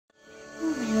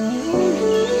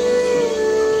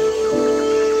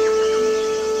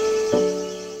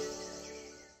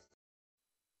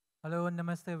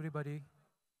Namaste, everybody.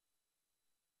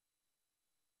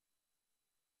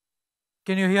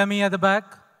 Can you hear me at the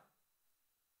back?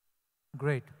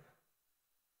 Great.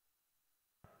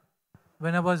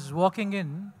 When I was walking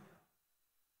in,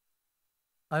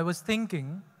 I was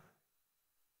thinking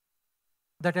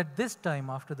that at this time,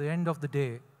 after the end of the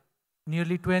day,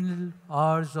 nearly 12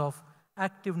 hours of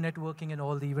active networking and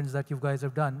all the events that you guys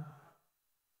have done,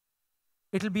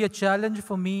 it'll be a challenge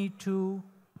for me to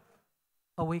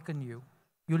awaken you.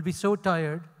 You'll be so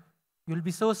tired, you'll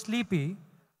be so sleepy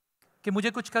कि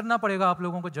मुझे कुछ करना पड़ेगा आप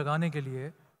लोगों को जगाने के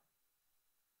लिए.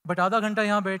 बट आधा घंटा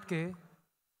यहाँ बैठ के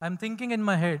I am thinking in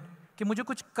my head कि मुझे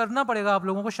कुछ करना पड़ेगा आप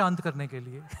लोगों को शांत करने के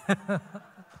लिए.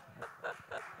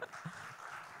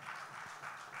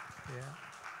 Yeah.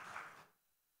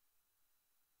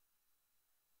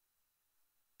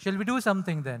 Shall we do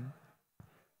something then?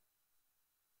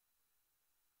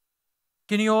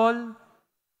 Can you all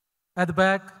at the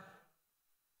back,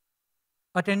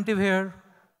 attentive here?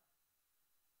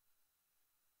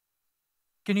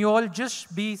 Can you all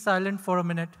just be silent for a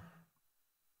minute?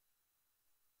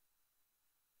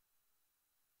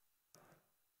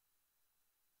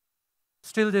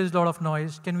 Still there is a lot of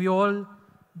noise. Can we all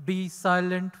be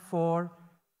silent for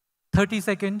 30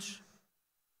 seconds?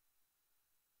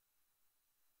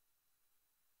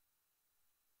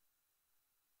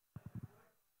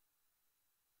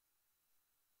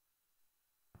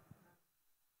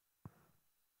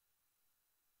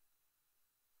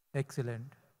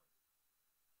 Excellent.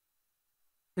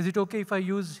 Is it okay if I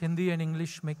use Hindi and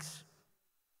English mix?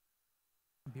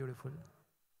 Beautiful.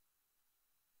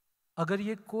 अगर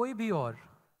ये कोई भी और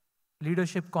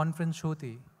leadership conference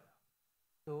होती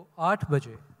तो 8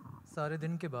 बजे सारे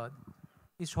दिन के बाद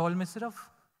इस हॉल में सिर्फ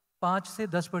 5 से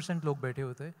 10% लोग बैठे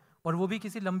होते और वो भी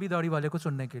किसी लंबी दाढ़ी वाले को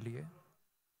सुनने के लिए.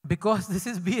 Because this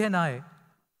is BNI.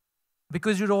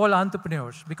 Because you're all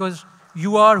entrepreneurs. Because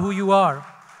you are who you are.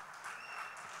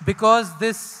 Because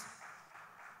this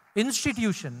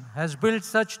institution has built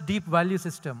such deep value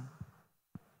system.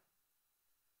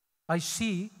 I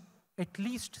see at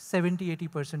least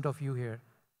 70-80% of you here.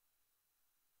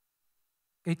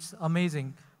 It's amazing.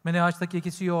 मैंने आज तक ये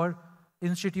किसी और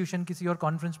institution, किसी और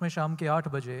conference में शाम के 8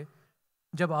 बजे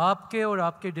जब आपके और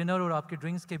आपके डिनर और आपके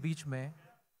ड्रिंक्स के बीच में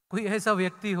कोई ऐसा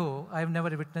व्यक्ति हो, I have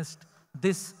never witnessed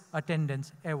this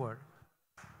attendance ever.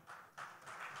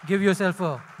 Give yourself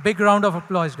a big round of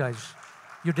applause, guys.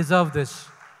 You deserve this.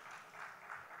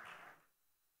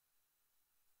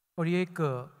 और ये एक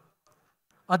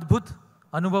अद्भुत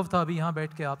अनुभव था अभी यहाँ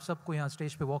बैठ के आप सबको यहाँ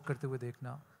स्टेज पे वॉक करते हुए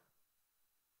देखना.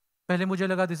 पहले मुझे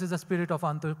लगा this is the spirit of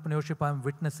entrepreneurship I am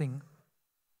witnessing.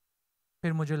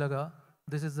 फिर मुझे लगा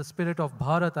this is the spirit of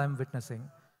Bharat I am witnessing.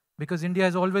 Because India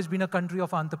has always been a country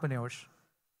of entrepreneurs.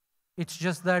 It's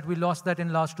just that we lost that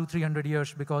in last 200-300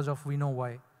 years because of we know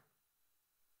why.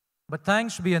 But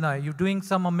thanks BNI, you're doing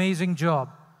some amazing job.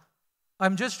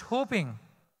 I'm just hoping,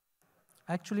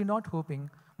 actually not hoping,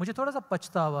 मुझे थोड़ा सा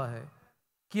पछतावा है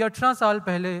कि 18 साल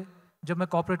पहले जब मैं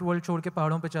कॉर्पोरेट वर्ल्ड छोड़ के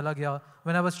पहाड़ों पे चला गया,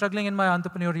 when I was struggling in my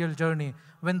entrepreneurial journey,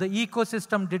 when the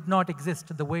ecosystem did not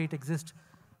exist the way it exists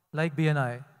like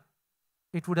BNI,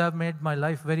 it would have made my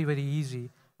life very, very easy.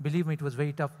 Believe me, it was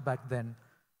very tough back then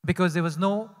because there was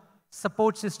no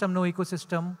support system, no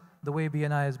ecosystem the way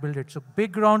BNI has built it. So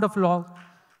big round of applause.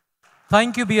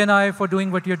 Thank you BNI for doing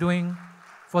what you're doing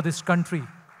for this country,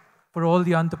 for all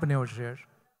the entrepreneurs here.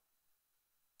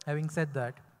 Having said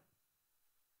that,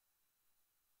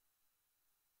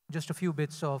 just a few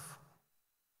bits of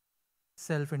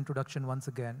self-introduction once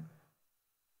again.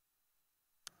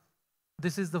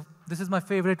 This is my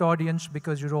favorite audience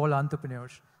because you're all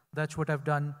entrepreneurs. That's what I've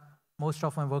done most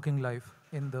of my working life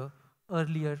in the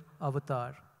earlier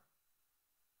avatar.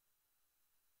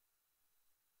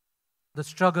 The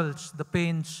struggles, the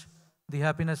pains, the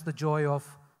happiness, the joy of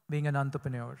being an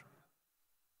entrepreneur.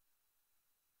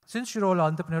 Since you're all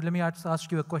entrepreneurs, let me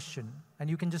ask you a question. And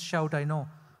you can just shout, I know.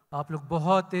 आप लोग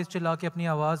बहुत तेज चिल्ला के अपनी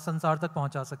आवाज संसार तक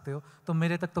पहुंचा सकते हो, तो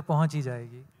मेरे तक तो पहुंच ही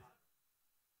जाएगी.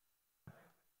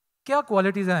 क्या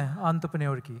क्वालिटीज हैं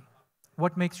एंटरप्रेन्योर की?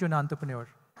 What makes you an entrepreneur?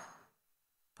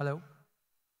 Hello?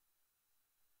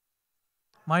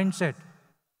 Mindset.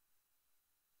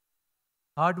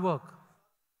 Hard work.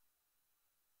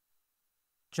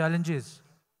 Challenges.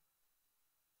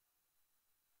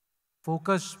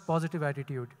 Focus, positive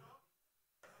attitude.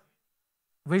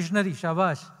 Visionary,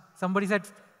 shabash. Somebody said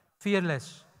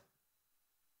fearless.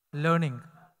 Learning.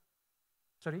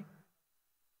 Sorry?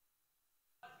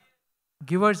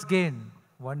 Giver's gain.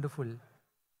 Wonderful.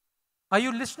 Are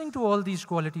you listening to all these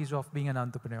qualities of being an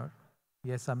entrepreneur?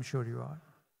 Yes, I'm sure you are.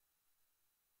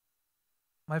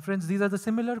 My friends, these are the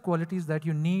similar qualities that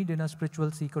you need in a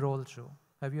spiritual seeker also.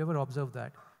 Have you ever observed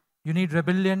that? You need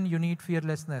rebellion, you need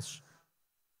fearlessness,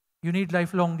 you need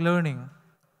lifelong learning,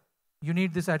 you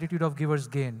need this attitude of giver's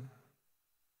gain.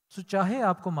 So चाहे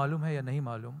आपको मालूम है या नहीं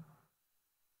मालूम,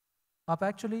 आप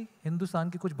actually Hindustan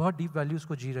की कुछ बहुत deep values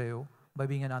को जी रहे हो by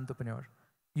being an entrepreneur.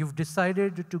 You've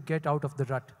decided to get out of the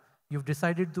rut. You've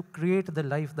decided to create the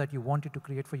life that you wanted to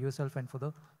create for yourself and for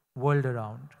the world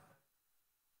around.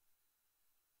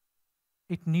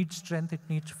 It needs strength, it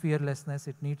needs fearlessness,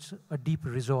 it needs a deep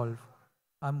resolve.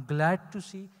 I'm glad to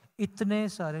see इतने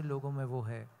सारे लोगों में वो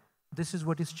है. This is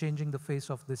what is changing the face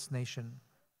of this nation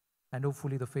and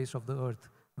hopefully the face of the earth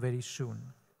very soon.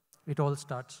 It all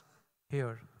starts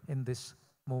here in this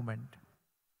moment.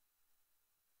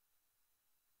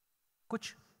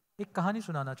 कुछ एक कहानी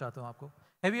सुनाना चाहता हूं आपको.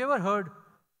 Have you ever heard?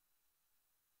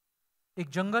 एक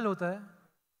जंगल होता है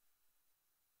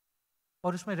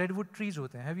और उसमें redwood trees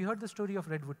होते हैं. Have you heard the story of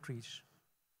redwood trees?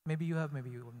 Maybe you have, maybe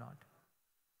you have not.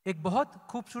 एक बहुत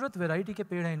खूबसूरत वैरायटी के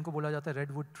पेड़ हैं, इनको बोला जाता है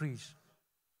redwood trees.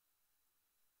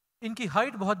 इनकी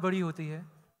हाइट बहुत बड़ी होती है.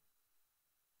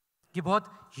 ये बहुत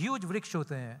ह्यूज वृक्ष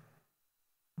होते हैं.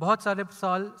 बहुत सारे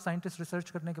साल साइंटिस्ट रिसर्च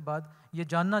करने के बाद ये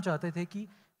जानना चाहते थे कि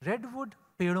रेडवुड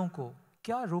पेड़ों को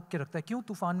क्या रोक के रखता है, क्यों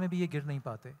तूफान में भी ये गिर नहीं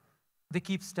पाते. They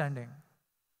keep standing.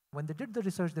 When they did the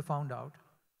research they found out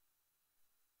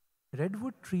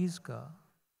redwood trees का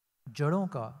जड़ों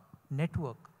का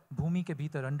नेटवर्क भूमि के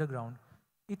भीतर अंडरग्राउंड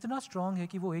इतना स्ट्रांग है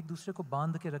कि वो एक दूसरे को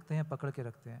बांध के रखते हैं, पकड़ के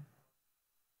रखते हैं.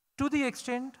 टू द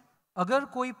एक्सटेंट अगर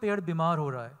कोई पेड़ बीमार हो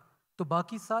रहा है तो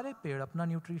बाकी सारे पेड़ अपना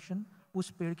न्यूट्रिशन उस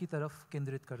पेड़ की तरफ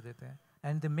केंद्रित कर देते हैं.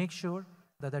 And they make sure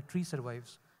that that tree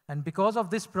survives. And because of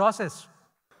this process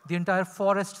the entire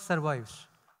forest survives.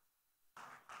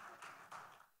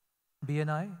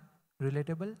 BNI,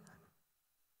 relatable?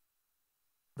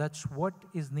 That's what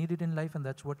is needed in life and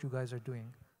that's what you guys are doing.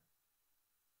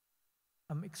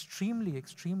 I'm extremely,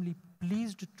 extremely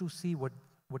pleased to see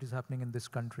what is happening in this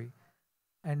country.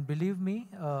 And believe me,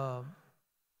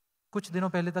 कुछ दिनों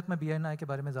पहले तक मैं BNI के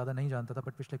बारे में ज़्यादा नहीं जानता था,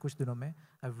 but पिछले कुछ दिनों में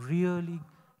I've really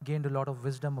gained a lot of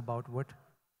wisdom about what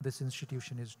this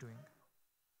institution is doing.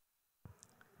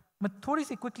 मैं थोड़ी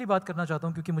सी क्विकली बात करना चाहता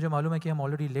हूँ क्योंकि मुझे मालूम है कि हम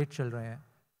ऑलरेडी लेट चल रहे हैं,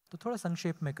 तो थोड़ा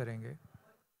संक्षेप में करेंगे.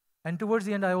 And towards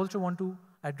the end, I also want to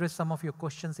address some of your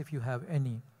questions if you have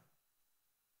any.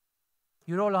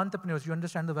 You're all entrepreneurs, you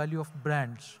understand the value of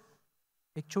brands.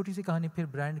 एक छोटी सी कहानी फिर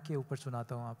ब्रांड के ऊपर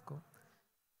सुनाता हूँ आपको.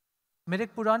 मेरे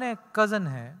एक पुराने कज़न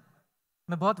हैं,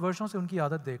 मैं बहुत वर्षों से उनकी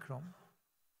आदत देख रहा हूँ.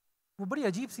 वो बड़ी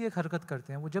अजीब सी एक हरकत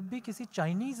करते हैं. वो जब भी किसी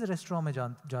चाइनीज़ रेस्टोरेंट में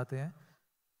जाते हैं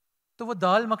तो वो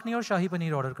दाल मखनी और शाही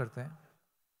पनीर ऑर्डर करते हैं.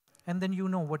 And then you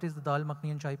know what is the dal makhani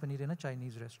and shahi paneer in a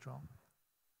Chinese restaurant.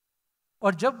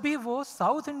 और जब भी वो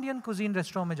साउथ इंडियन कुजीन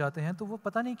रेस्टोरेंट में जाते हैं तो वो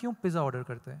पता नहीं क्यों पिज़्ज़ा ऑर्डर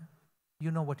करते हैं.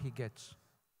 You know what he gets.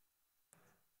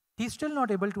 He is still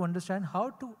not able to understand how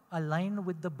to align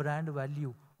with the brand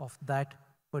value of that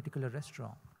particular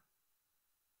restaurant.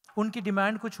 उनकी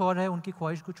डिमांड कुछ और है, उनकी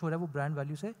ख्वाहिश कुछ और है, वो ब्रांड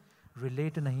वैल्यू से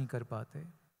रिलेट नहीं कर पाते.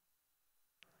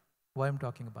 Why I'm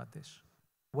talking about this?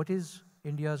 What is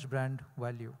India's brand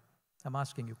value? I'm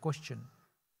asking you question.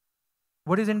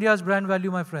 What is India's brand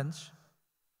value, my friends?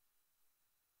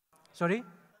 Sorry?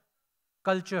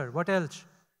 Culture. What else?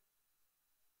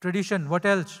 Tradition. What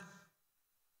else?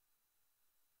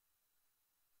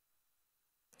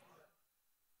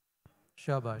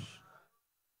 Shabash.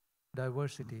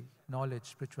 Diversity, knowledge,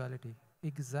 spirituality.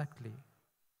 Exactly.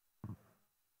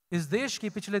 इस देश की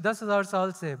पिछले 10,000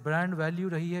 साल से brand value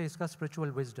रही है इसका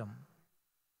spiritual wisdom.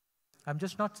 I am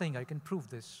just not saying, I can prove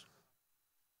this.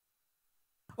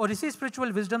 और इसी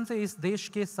स्पिरिचुअल विजडम से इस देश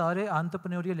के सारे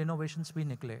एंटरप्रेन्योरियल इनोवेशंस भी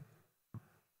निकले.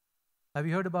 Have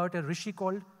you heard about a Rishi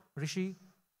called Rishi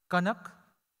Kanak,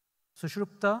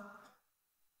 सुषुप्ता?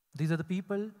 These are the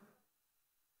people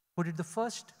who did the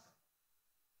first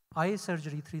eye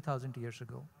surgery 3,000 years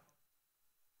ago.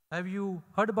 Have you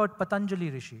heard about Patanjali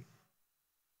Rishi?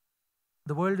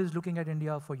 The world is looking at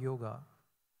India for yoga,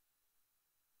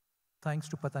 thanks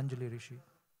to Patanjali Rishi.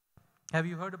 Have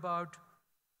you heard about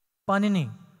Panini?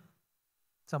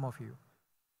 Some of you.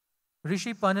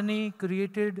 Rishi Panini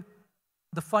created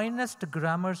the finest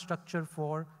grammar structure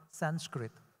for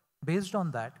Sanskrit. Based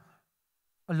on that,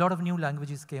 a lot of new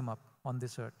languages came up on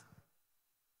this earth.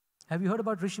 Have you heard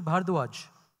about Rishi Bhardwaj?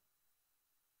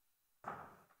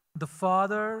 The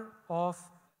father of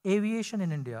aviation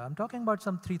in India. I'm talking about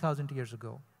some 3,000 years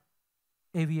ago.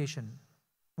 Aviation.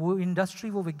 वो industry,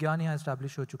 वो विज्ञान यहाँ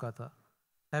establish हो चुका था.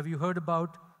 Have you heard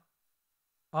about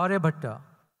Aryabhatta?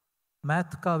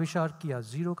 Math का आविष्कार किया,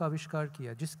 जीरो का आविष्कार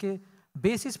किया, जिसके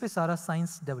बेसिस पे सारा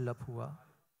साइंस डेवलप हुआ.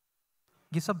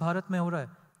 ये सब भारत में हो रहा है.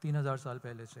 3000 साल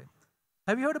पहले से.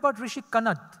 Have you heard about Rishi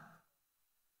Kanat?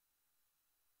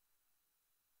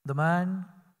 The man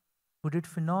who did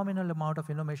phenomenal amount of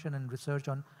innovation and research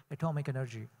on atomic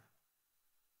energy.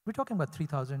 We're talking about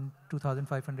 3,000,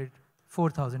 2,500,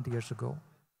 4,000 years ago.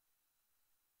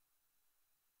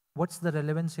 What's the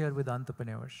relevance here with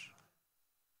entrepreneurs?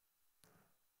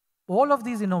 All of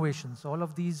these innovations, all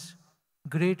of these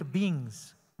great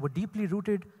beings were deeply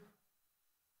rooted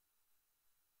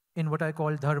in what I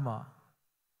call Dharma,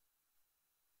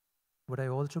 what I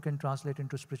also can translate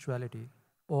into spirituality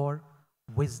or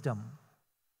wisdom.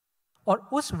 और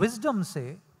उस wisdom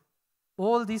से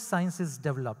all these sciences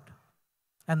developed,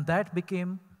 and that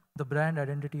became the brand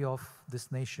identity of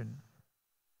this nation.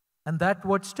 And that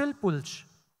what still pulls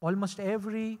almost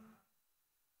every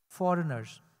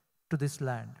foreigners to this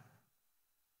land.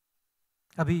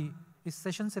 अभी इस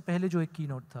session से पहले जो एक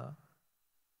keynote था,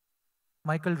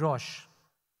 Michael Roche,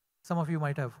 some of you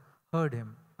might have heard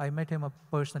him. I met him up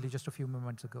personally just a few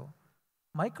moments ago.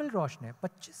 Michael Roche ने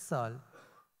 25 साल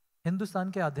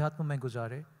हिंदुस्तान के आध्यात्म में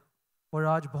गुजारे और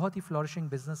आज बहुत ही फ्लोरिशिंग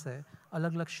बिजनेस है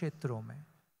अलग अलग क्षेत्रों में.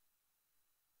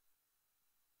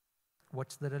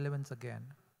 What's the relevance again?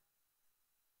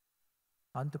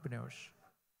 Entrepreneurs.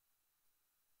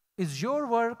 Is your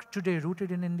work today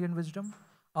rooted in Indian wisdom?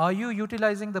 Are you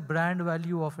utilizing the brand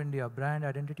value of India, brand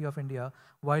identity of India,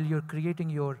 while you're creating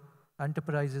your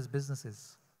enterprises,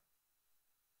 businesses?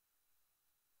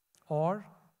 Or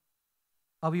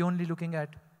are we only looking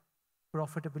at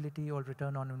profitability or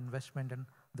return on investment and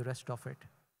the rest of it?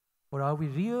 Or are we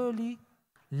really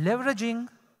leveraging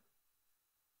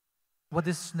what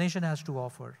this nation has to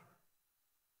offer?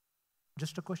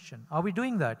 Just a question. Are we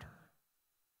doing that?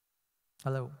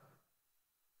 Hello?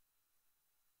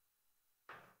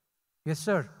 Yes,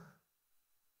 sir.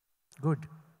 Good.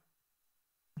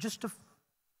 Just a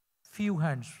few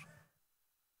hands.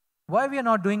 Why we are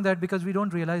not doing that? Because we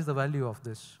don't realize the value of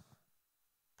this.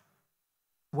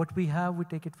 What we have, we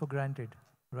take it for granted,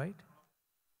 right?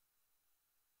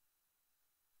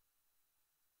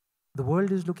 The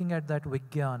world is looking at that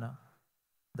vijnana,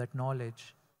 that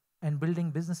knowledge, and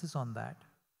building businesses on that.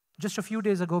 Just a few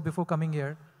days ago, before coming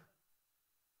here,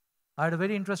 I had a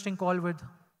very interesting call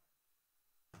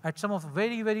at some of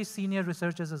very, very senior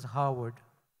researchers at Harvard.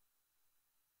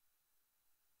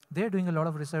 They're doing a lot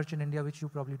of research in India, which you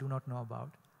probably do not know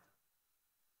about.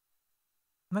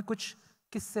 मैं कुछ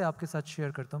किस्से आपके साथ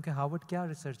share करता हूँ कि Harvard क्या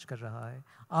research कर रहा है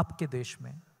आपके देश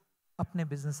में अपने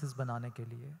बिजनेसेस बनाने के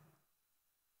लिए.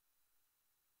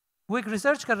 वो एक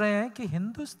रिसर्च कर रहे हैं कि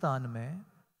हिंदुस्तान में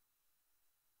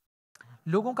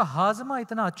लोगों का हाजमा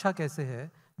इतना अच्छा कैसे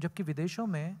है जबकि विदेशों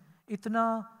में इतना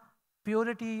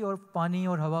प्योरिटी और पानी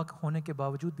और हवा होने के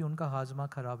बावजूद भी उनका हाजमा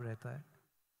खराब रहता है.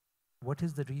 What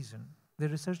is the reason? They're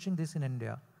researching this in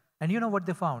India. And you know what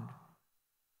they found?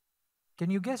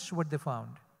 Can you guess what they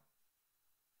found?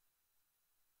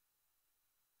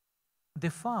 They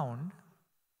found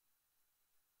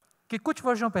कि कुछ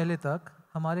वर्षों पहले तक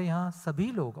हमारे यहाँ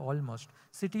सभी लोग ऑलमोस्ट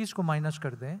सिटीज को माइनस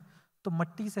कर दें तो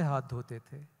मट्टी से हाथ धोते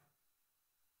थे.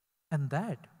 And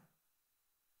that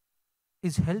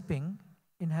is helping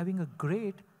in having a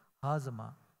great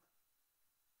hazama.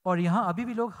 और यहाँ अभी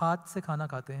भी लोग हाथ से खाना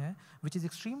खाते हैं, which is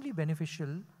extremely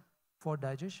beneficial for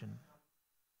digestion.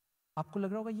 आपको लग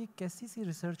रहा होगा ये कैसी सी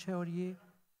रिसर्च है और ये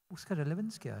उसका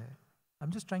relevance क्या है?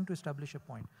 I'm just trying to establish a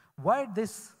point. Why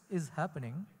this is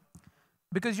happening?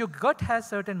 Because your gut has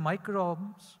certain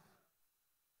microbes,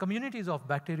 communities of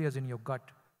bacteria in your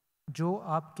gut, जो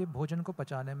आपके भोजन को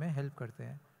पचाने में help करते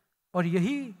हैं. और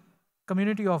यही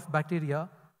community of bacteria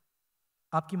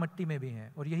आपकी मट्टी में भी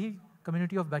हैं और यही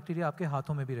community of bacteria आपके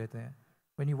हाथों में भी रहते हैं.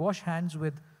 When you wash hands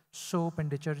with soap and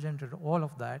detergent and all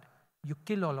of that, you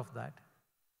kill all of that.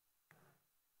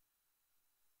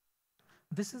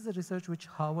 This is the research which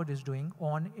Harvard is doing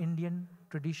on Indian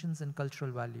traditions and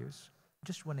cultural values.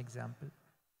 Just one example.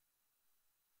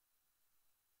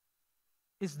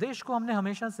 इस देश को हमने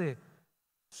हमेशा से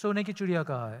सोने की चिड़िया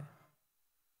कहा है.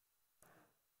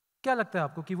 क्या लगता है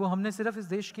आपको कि वो हमने सिर्फ इस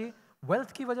देश के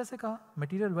वेल्थ की वजह से कहा,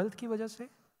 मटेरियल वेल्थ की वजह से?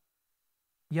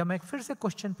 या मैं फिर से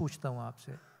क्वेश्चन पूछता हूं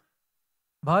आपसे,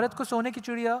 भारत सोने की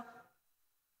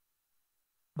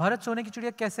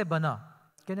चिड़िया कैसे बना?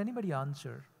 Can anybody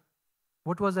answer?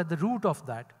 What was at the root of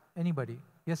that? Anybody?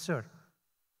 Yes, sir.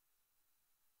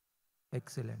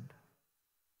 Excellent.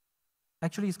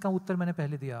 Actually, इसका उत्तर मैंने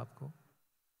पहले दिया आपको.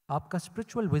 आपका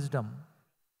spiritual wisdom,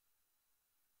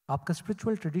 आपका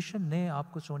spiritual tradition ने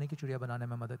आपको सोने की चिड़िया बनाने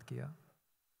में मदद किया.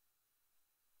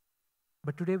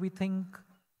 But today we think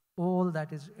all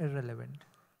that is irrelevant.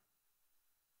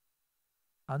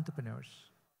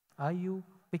 Entrepreneurs, are you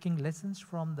picking lessons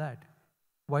from that?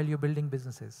 while you're building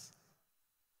businesses?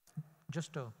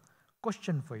 Just a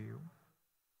question for you.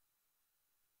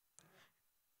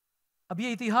 अब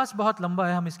ये इतिहास बहुत लंबा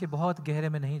है, हम इसके बहुत गहरे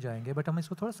में नहीं जाएंगे, बट हम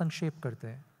इसको थोड़ा संक्षेप करते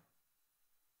हैं.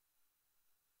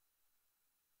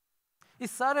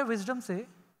 इस सारे विजडम से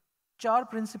 4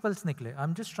 प्रिंसिपल्स निकले. I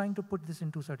am just trying to put this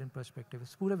into certain perspective.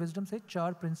 इस पूरे विजडम से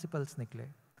 4 प्रिंसिपल्स निकले.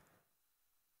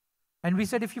 And we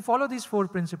said if you follow these 4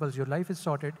 principles, your life is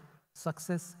sorted,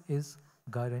 success is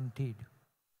guaranteed.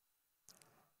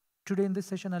 Today in this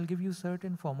session, I'll give you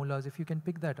certain formulas. If you can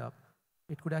pick that up,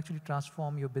 it could actually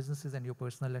transform your businesses and your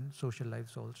personal and social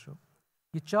lives also.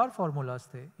 ये 4 formulas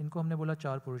थे, इनको हमने बोला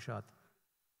 4 पुरुषार्थ.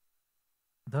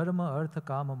 धर्म, अर्थ,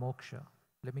 काम, मोक्ष.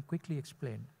 Let me quickly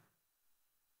explain.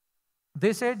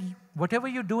 They said,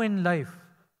 whatever you do in life,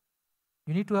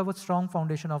 you need to have a strong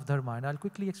foundation of dharma. And I'll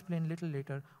quickly explain little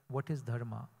later what is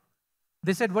dharma.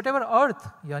 They said, whatever earth,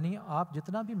 यानी आप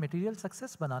जितना भी material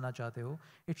success बनाना चाहते हो,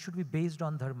 it should be based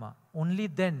on dharma. Only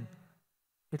then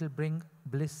it will bring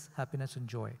bliss, happiness and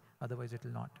joy. Otherwise it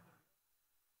will not.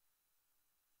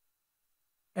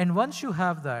 And once you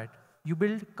have that, you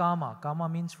build kama. Kama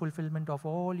means fulfillment of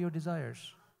all your desires.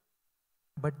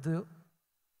 But the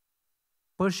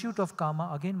pursuit of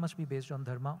kama again must be based on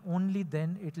dharma. Only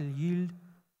then it will yield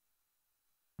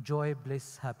joy,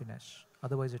 bliss, happiness.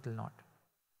 Otherwise it will not.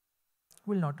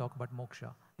 We'll not talk about moksha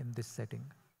in this setting.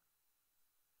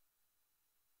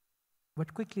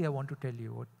 But quickly I want to tell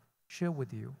you, share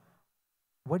with you,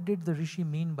 what did the Rishi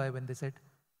mean by when they said,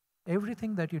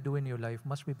 everything that you do in your life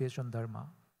must be based on dharma.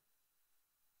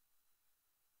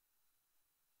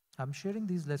 I'm sharing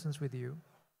these lessons with you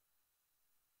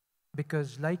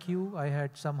because like you, I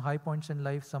had some high points in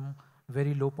life, some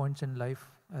very low points in life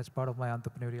as part of my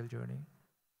entrepreneurial journey.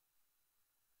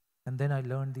 And then I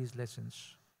learned these lessons.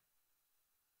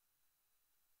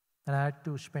 And I had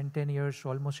to spend 10 years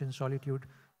almost in solitude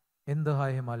in the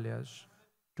high Himalayas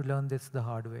to learn this the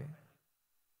hard way.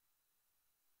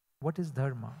 What is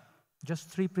dharma?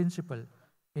 Just 3 principles.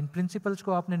 In principles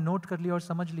को आपने note कर लिया और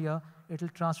समझ लिया, it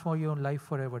will transform your life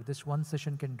forever. This one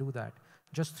session can do that.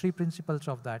 Just 3 principles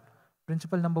of that.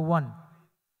 Principle number 1.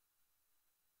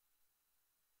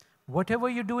 Whatever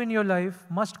you do in your life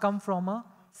must come from a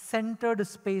centered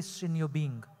space in your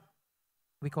being.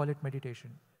 We call it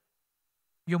meditation.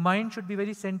 Your mind should be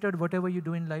very centered. Whatever you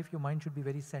do in life, your mind should be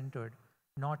very centered,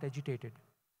 not agitated.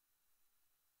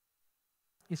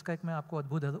 इसका एक मैं आपको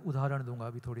अद्भुत उदाहरण दूंगा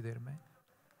अभी थोड़ी देर में.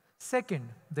 Second,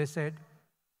 they said,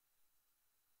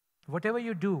 whatever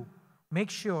you do, make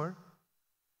sure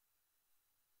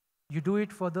you do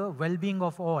it for the well-being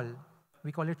of all.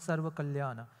 We call it सर्व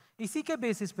कल्याण. इसी के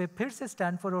बेसिस पे फिर से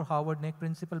स्टैनफोर्ड और हार्वर्ड ने एक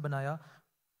प्रिंसिपल बनाया,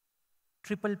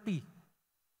 triple P.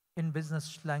 In business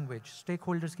language,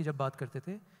 stakeholders की जब बात करते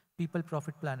थे, people,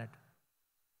 profit, planet.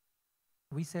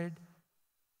 We said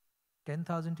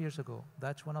 10,000 years ago,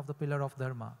 that's one of the pillar of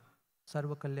dharma.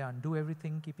 Sarva Kalyan, do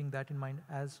everything keeping that in mind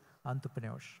as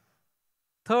entrepreneurs.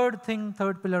 Third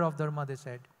pillar of dharma, they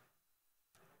said,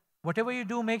 whatever you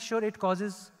do, make sure it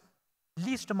causes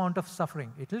least amount of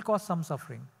suffering. It will cause some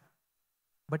suffering,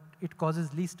 but it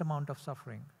causes least amount of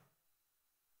suffering.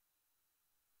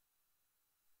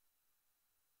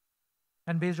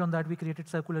 And based on that, we created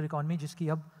circular economy, जिसकी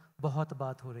अब बहुत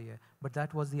बात हो रही है. But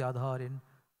that was the Aadhaar in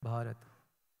Bharat,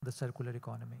 the circular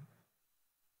economy.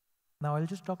 Now I'll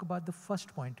just talk about the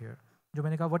first point here. जो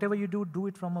मैंने कहा, whatever you do, do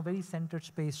it from a very centered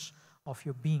space of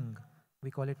your being.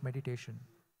 We call it meditation.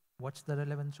 What's the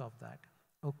relevance of that?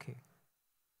 Okay.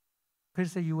 फिर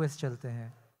से US चलते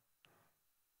हैं.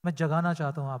 मैं जगाना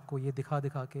चाहता हूँ आपको ये दिखा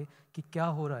के कि क्या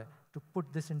हो रहा है. To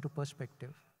put this into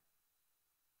perspective.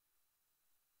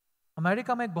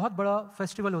 America में एक बहुत बड़ा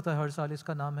फेस्टिवल होता है हर साल.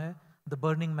 इसका नाम है the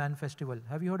burning man festival.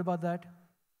 Have you heard about that?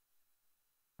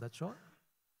 That's all.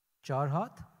 4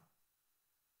 हाथ.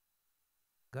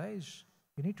 Guys,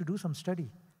 you need to do some study.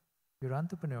 Your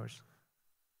entrepreneurs.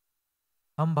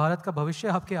 हम भारत का भविष्य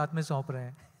आपके हाथ में सौंप रहे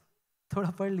हैं.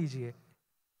 थोड़ा पढ़ लीजिए.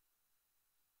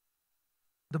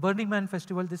 The burning man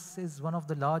festival, this is one of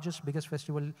the largest, biggest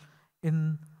festival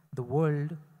in the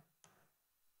world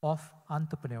of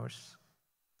entrepreneurs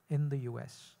in the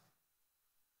US.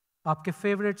 आपके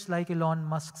favorites like Elon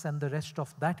Musk and the rest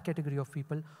of that category of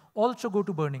people also go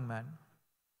to Burning Man.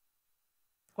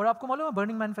 और आपको मालूम है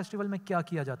Burning Man Festival में क्या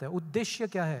किया जाता है? उद्देश्य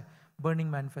क्या है Burning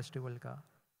Man Festival का?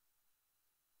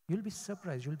 You'll be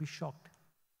surprised, you'll be shocked.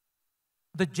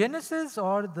 The genesis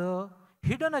or the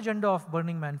hidden agenda of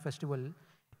Burning Man Festival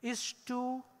is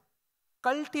to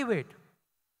cultivate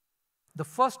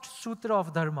the first sutra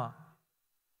of Dharma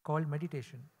called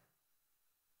meditation.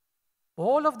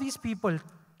 All of these people,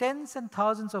 tens and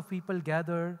thousands of people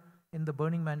gather in the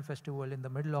Burning Man festival in the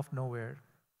middle of nowhere.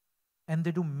 And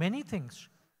they do many things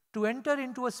to enter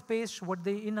into a space what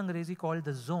they in Angrezi call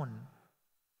the zone.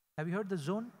 Have you heard the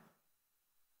zone?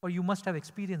 Or you must have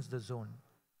experienced the zone.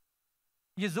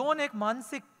 ये zone एक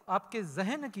मानसिक आपके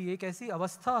जहन की एक ऐसी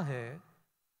अवस्था है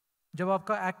जब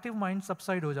आपका एक्टिव माइंड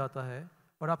सबसाइड हो जाता है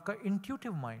और आपका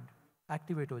इंट्यूटिव माइंड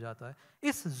एक्टिवेट हो जाता है.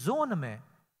 इस जोन में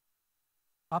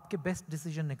आपके बेस्ट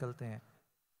डिसीजन निकलते हैं.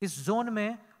 इस जोन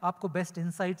में आपको बेस्ट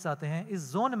इंसाइट्स आते हैं.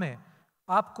 इस जोन में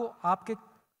आपको आपके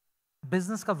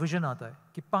बिजनेस का विजन आता है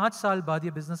कि 5 साल बाद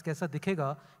ये बिजनेस कैसा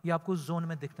दिखेगा, ये आपको उस जोन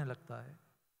में दिखने लगता है.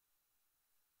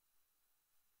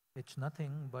 It's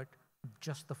nothing but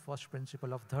just the first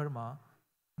principle of Dharma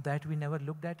that we never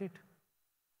looked at it.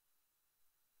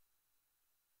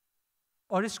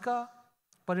 और इसका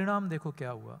परिणाम देखो क्या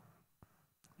हुआ.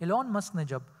 इलॉन मस्क ने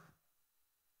जब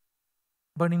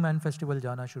बर्निंग मैन फेस्टिवल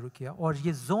जाना शुरू किया और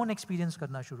ये जोन एक्सपीरियंस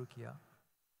करना शुरू किया,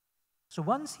 so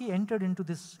once he entered into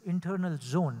this internal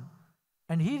zone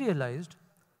and he realized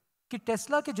कि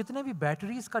टेस्ला के जितने भी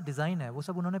बैटरीज का डिजाइन है वो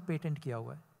सब उन्होंने पेटेंट किया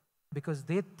हुआ है, because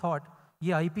they thought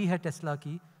ये आईपी है टेस्ला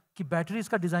की कि बैटरीज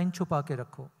का डिजाइन छुपा के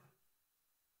रखो.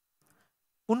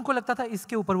 उनको लगता था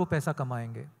इसके ऊपर वो पैसा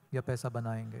कमाएंगे या पैसा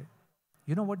बनाएंगे.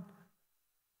 You know what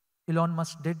Elon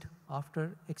Musk did after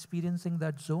experiencing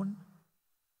that zone?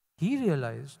 He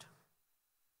realized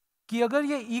कि अगर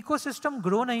ये इकोसिस्टम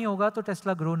ग्रो नहीं होगा तो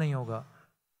टेस्ला ग्रो नहीं होगा.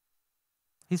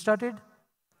 He started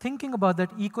thinking about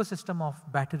that ecosystem of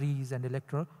batteries and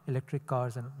electric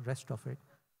cars and rest of it.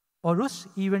 और उस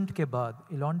इवेंट के बाद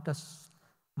इलॉन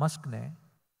मस्क ने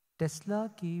टेस्ला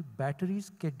की बैटरीज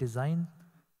के डिजाइन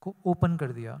को ओपन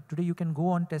कर दिया. Today you can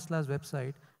go on टेस्ला's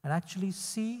website and actually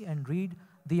see and read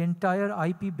the entire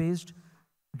IP based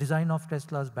design of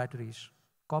Tesla's batteries.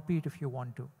 Copy it if you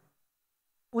want to.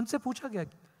 उनसे पूछा गया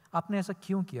आपने ऐसा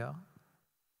क्यों किया?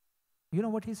 You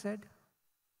know what he said?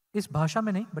 इस भाषा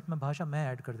में नहीं, बट मैं भाषा में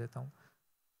ऐड कर देता हूँ.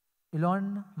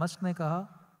 इलॉन मस्क ने कहा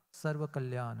सर्व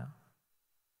कल्याण.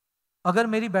 अगर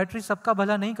मेरी बैटरी सबका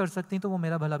भला नहीं कर सकती तो वो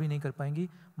मेरा भला भी नहीं कर पाएंगी.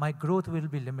 My growth will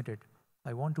be limited.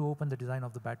 I want to open the design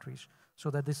of the batteries so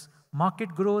that this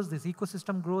market grows, this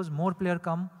ecosystem grows, more player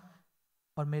come,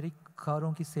 और मेरी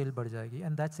कारों की सेल बढ़ जाएगी.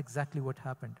 And that's exactly what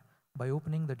happened by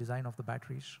opening the design of the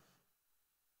batteries.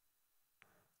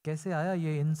 कैसे आया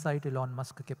ये insight Elon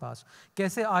Musk के पास?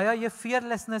 कैसे आया ये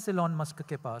fearlessness इलॉन मस्क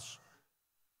के पास?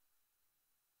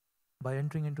 By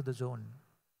entering into the zone.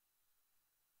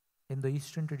 In the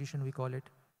Eastern tradition we call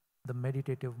it the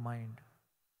meditative mind.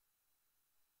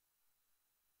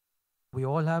 We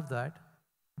all have that,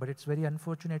 but it's very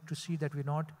unfortunate to see that we're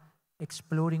not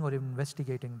exploring or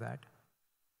investigating that.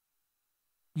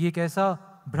 ये एक ऐसा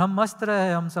ब्रह्मास्त्र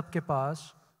है हम सबके पास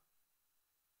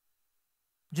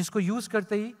जिसको use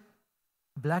करते ही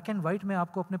black and white में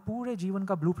आपको अपने पूरे जीवन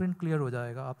का ब्लूप्रिंट क्लियर हो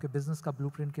जाएगा, आपके बिजनेस का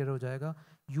ब्लूप्रिंट क्लियर हो जाएगा.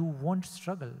 You won't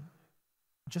struggle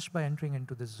just by entering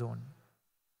into this zone.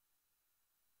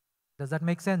 Does that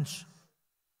make sense?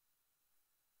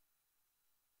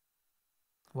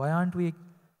 Why aren't we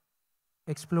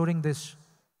exploring this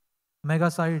mega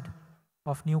side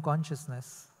of new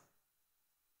consciousness?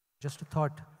 Just a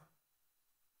thought.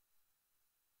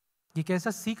 ये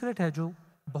कैसा secret है जो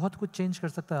बहुत कुछ चेंज कर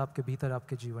सकता है आपके भीतर,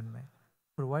 आपके जीवन में,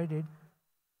 provided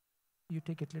you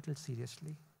take it little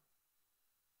seriously,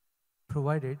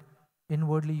 provided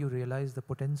inwardly you realize the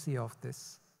potency of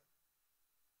this.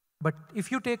 But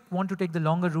if you want to take the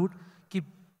longer route, कि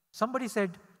somebody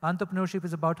said entrepreneurship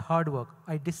is about hard work.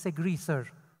 I disagree, sir.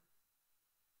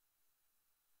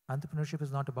 Entrepreneurship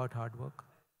is not about hard work.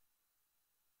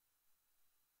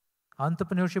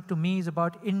 Entrepreneurship to me is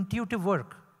about intuitive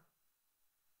work.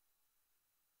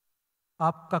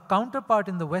 आपका counterpart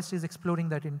in the West is exploring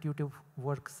that intuitive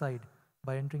work side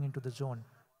by entering into the zone.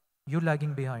 You're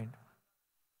lagging behind.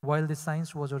 While this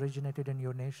science was originated in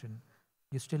your nation,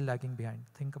 you're still lagging behind.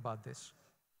 Think about this.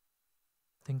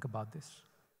 Think about this.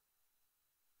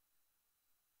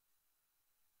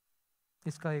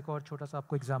 इसका एक और छोटा सा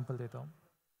आपको example देता हूँ,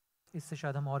 इससे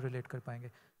शायद हम और रिलेट कर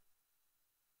पाएंगे.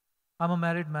 I'm a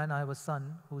married man. I have a son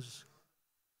who's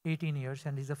 18 years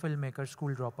and he's a filmmaker,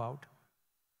 school dropout.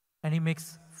 And he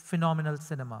makes phenomenal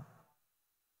cinema.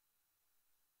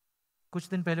 कुछ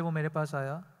दिन पहले वो मेरे पास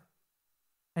आया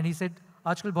and he said,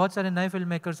 आजकल बहुत सारे नए फिल्म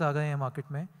मेकर्स आ गए हैं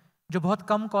मार्केट में जो बहुत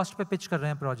कम कॉस्ट पे पिच कर रहे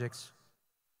हैं प्रोजेक्ट्स.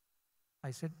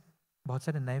 I said, बहुत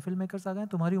सारे नए फिल्म मेकर्स आ गए हैं,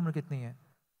 तुम्हारी उम्र कितनी है?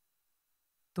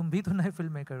 तुम भी तो नए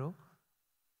फिल्म मेकर हो.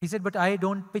 He said, but I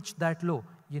don't pitch that low.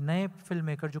 ये नए फिल्म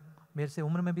मेकर जो मेरे से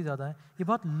उम्र में भी ज़्यादा है, ये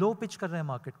बहुत लो पिच कर रहे हैं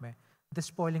मार्केट में. They're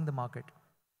spoiling the market.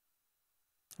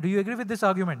 Do you agree with this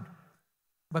argument?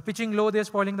 By pitching low, they're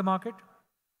spoiling the market?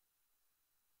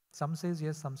 Some says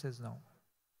yes, some says no.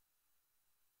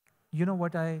 You know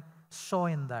what I saw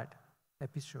in that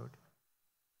episode?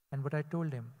 And what I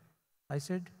told him? I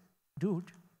said,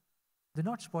 dude, they're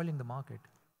not spoiling the market.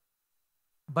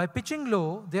 By pitching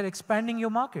low, they're expanding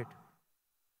your market.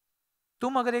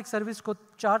 तुम अगर एक service को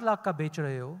 4 लाख का बेच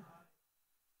रहे हो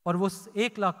और वो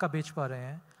 1 लाख का बेच पा रहे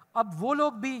हैं, अब वो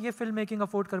लोग भी ये फिल्म मेकिंग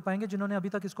अफोर्ड कर पाएंगे जिन्होंने अभी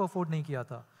तक इसको अफोर्ड नहीं किया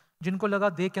था, जिनको लगा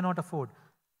they can not afford.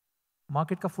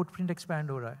 Market का फुटप्रिंट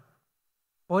एक्सपैंड हो रहा है,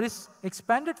 और इस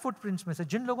एक्सपैंडेड फुटप्रिंट्स में से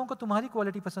जिन लोगों को तुम्हारी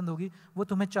क्वालिटी पसंद होगी वो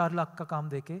तुम्हें 4 लाख का काम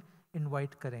देके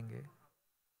इनवाइट करेंगे.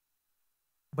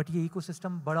 बट ये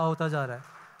इकोसिस्टम बड़ा होता जा रहा है.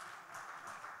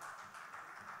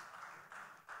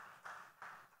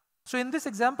 So in this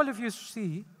example, if you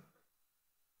see,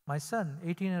 my son,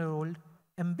 18-year-old,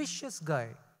 ambitious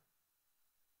guy,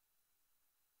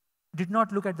 did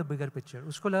not look at the bigger picture.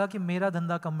 उसको लगा कि मेरा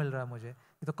धंधा कम मिल रहा है मुझे,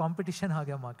 ये तो कंपटीशन आ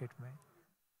गया मार्केट में.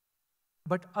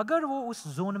 बट अगर वो उस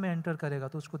जोन में एंटर करेगा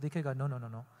तो उसको दिखेगा no no no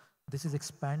no, this is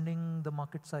expanding the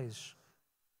market size.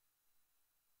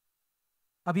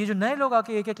 अब ये जो नए लोग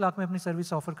आके 1-1 लाख में अपनी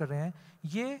सर्विस ऑफर कर रहे हैं,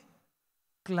 ये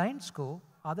क्लाइंट्स को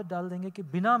आदत डाल देंगे कि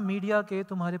बिना मीडिया के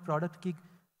तुम्हारे प्रोडक्ट की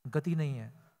गति नहीं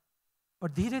है,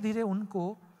 और धीरे धीरे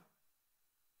उनको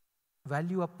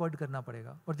वैल्यू अपवर्ड करना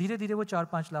पड़ेगा, और धीरे धीरे वो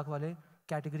 4-5 लाख वाले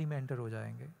कैटेगरी में एंटर हो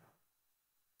जाएंगे.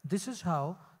 This is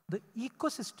how the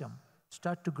ecosystem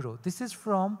start to grow. This is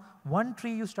from one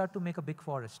tree you start to make a big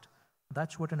forest.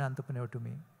 That's what an entrepreneur to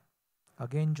me.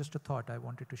 Again, just a thought I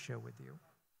wanted to share with you.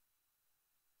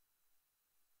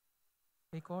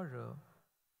 एक और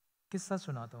किस्सा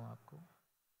सुनाता हूँ आपको,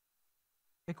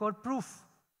 एक और proof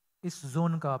इस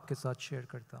zone का आपके साथ शेयर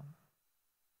करता हूँ.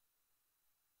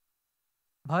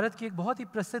 भारत की एक बहुत ही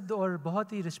प्रसिद्ध और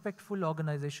बहुत ही रिस्पेक्टफुल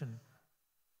ऑर्गेनाइजेशन,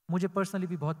 मुझे पर्सनली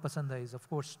भी बहुत पसंद है, is of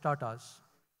course Tatas.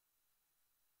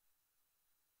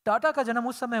 Tata का जन्म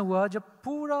उस समय हुआ जब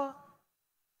पूरा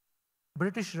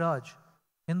ब्रिटिश राज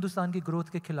हिंदुस्तान की ग्रोथ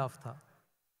के खिलाफ था,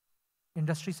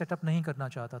 इंडस्ट्री सेटअप नहीं करना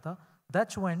चाहता था.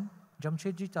 That's when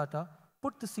Jamshedji Tata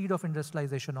put the seed of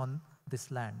industrialisation on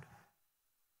this land.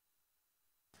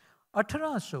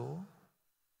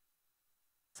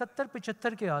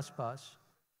 1870-75 के आसपास,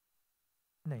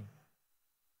 नहीं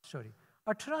sorry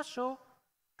 1800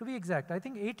 to be exact, I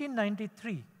think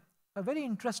 1893, a very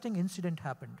interesting incident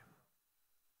happened.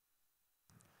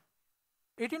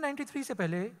 1893 से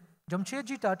पहले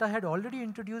Jamshedji Tata had already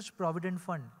introduced provident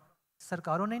fund.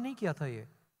 सरकारों ने नहीं किया था ये.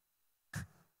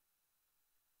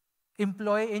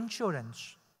 Employ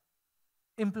insurance,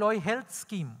 employ health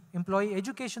scheme, employ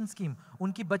education scheme,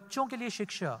 उनकी बच्चों के लिए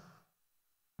शिक्षा.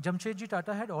 Jamshedji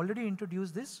Tata had already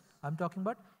introduced this. I am talking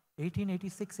about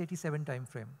 1886-87 time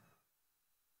frame,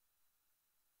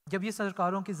 जब ये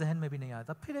सरकारों के जहन में भी नहीं आया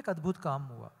था. फिर एक अद्भुत काम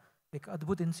हुआ, एक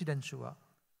अद्भुत इंसिडेंट हुआ.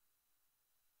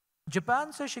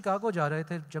 जापान से शिकागो जा रहे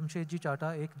थे जमशेदजी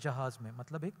टाटा एक जहाज में,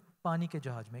 मतलब एक पानी के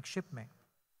जहाज में, एक शिप में.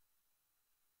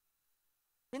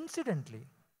 इंसिडेंटली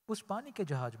उस पानी के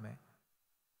जहाज में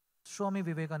स्वामी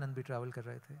विवेकानंद भी ट्रैवल कर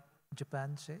रहे थे,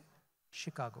 जापान से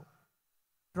Chicago,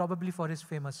 probably for his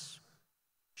famous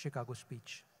Chicago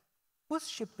speech. उस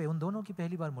शिप पे उन दोनों की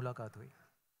पहली बार मुलाकात हुई.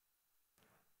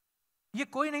 ये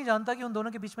कोई नहीं जानता कि उन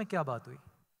दोनों के बीच में क्या बात हुई.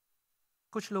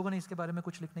 कुछ लोगों ने इसके बारे में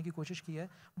कुछ लिखने की कोशिश की है,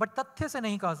 बट तथ्य से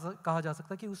नहीं कहा जा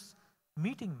सकता कि उस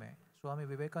मीटिंग में स्वामी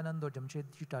विवेकानंद और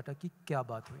जमशेदजी टाटा की क्या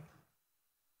बात हुई.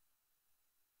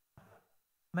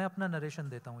 मैं अपना नरेशन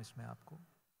देता हूं इसमें आपको.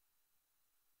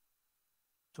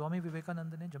 स्वामी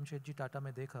विवेकानंद ने जमशेदजी टाटा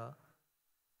में देखा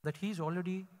that he is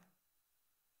already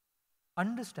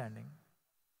understanding.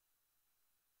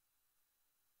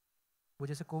 वो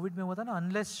जैसे कोविड में हुआ था ना,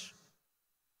 unless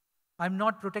I am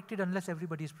not protected unless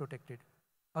everybody is protected.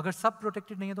 अगर सब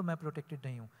प्रोटेक्टेड नहीं है तो मैं प्रोटेक्टेड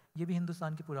नहीं हूं. ये भी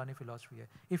हिंदुस्तान की पुरानी फिलॉसफी है.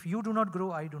 If you do not grow,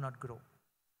 I do not grow.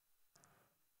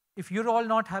 If your all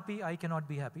not happy, I can not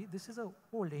be happy. This is a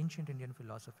old ancient Indian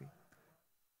philosophy.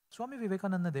 Swami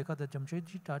Vivekananda ने देखा था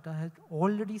Jamshedji Tata has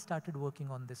already started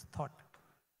working on this thought.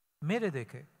 मेरे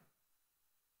देखे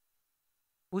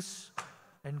उस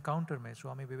encounter में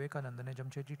स्वामी विवेकानंद ने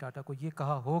जमशेदजी टाटा को यह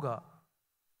कहा होगा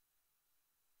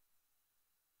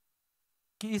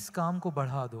कि इस काम को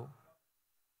बढ़ा दो,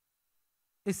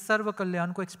 इस सर्व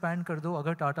कल्याण को एक्सपैंड कर दो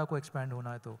अगर टाटा को एक्सपैंड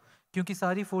होना है तो, क्योंकि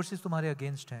सारी फोर्सेस तुम्हारे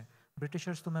अगेंस्ट हैं,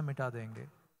 ब्रिटिशर्स तुम्हें मिटा देंगे.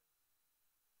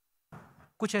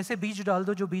 कुछ ऐसे बीज डाल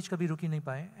दो जो बीज कभी रुक ही नहीं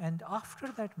पाए. And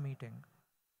after that meeting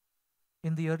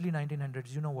in the early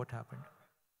 1900s, you know what happened?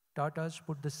 Tata's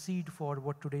put the seed for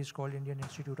what today is called Indian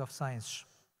Institute of Science.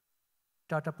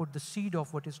 Tata put the seed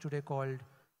of what is today called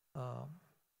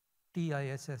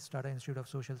TISS, Tata Institute of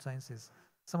Social Sciences.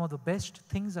 Some of the best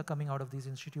things are coming out of these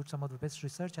institutes. Some of the best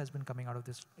research has been coming out of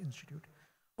this institute.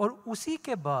 और उसी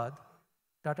के बाद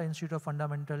Tata institute of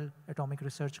fundamental atomic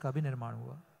research का भी निर्माण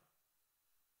हुआ।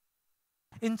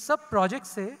 इन सब project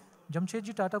से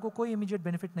जमशेदजी टाटा को कोई इमीडिएट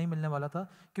बेनिफिट नहीं मिलने वाला था,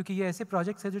 क्योंकि ये ऐसे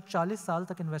प्रोजेक्ट्स हैं जो 40 साल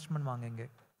तक इन्वेस्टमेंट मांगेंगे,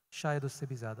 शायद उससे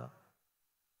भी ज्यादा।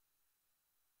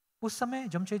 उस समय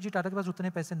जमशेदजी टाटा के पास उतने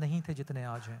पैसे नहीं थे जितने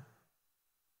आज हैं,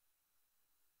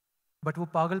 बट वो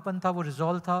पागलपन था, वो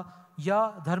रिजॉल्व था, या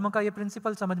धर्म का ये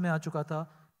प्रिंसिपल समझ में आ चुका था,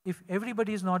 if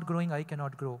everybody is not growing I can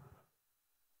not grow,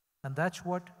 and that's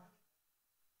what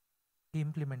he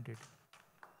implemented.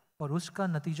 और उसका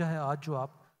नतीजा है आज जो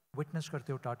आप विटनेस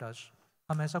करते हो टाटास।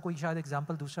 हम ऐसा कोई शायद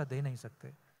एग्जाम्पल दूसरा दे नहीं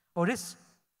सकते। और इस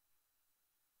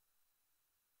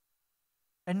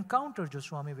एनकाउंटर जो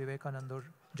स्वामी विवेकानंद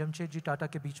और जमशेदजी टाटा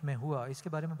के बीच में हुआ, इसके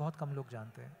बारे में बहुत कम लोग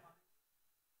जानते हैं।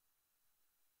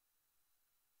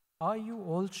 Are you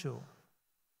also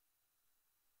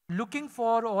looking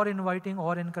for or inviting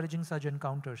or encouraging such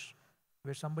encounters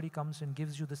where somebody comes and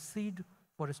gives you the seed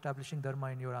for establishing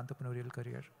Dharma in your entrepreneurial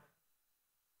career?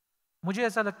 मुझे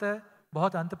ऐसा लगता है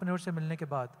बहुत एंटरप्रेन्योर से मिलने के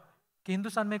बाद कि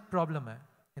हिंदुस्तान में एक प्रॉब्लम है,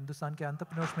 हिंदुस्तान के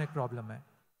एंटरप्रेन्योर्स में एक प्रॉब्लम है।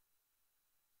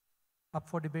 Up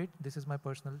for debate, this is my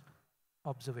personal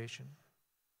observation.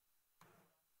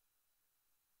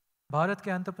 Bharat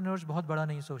के एंटरप्रेन्योर्स बहुत बड़ा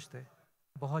नहीं सोचते,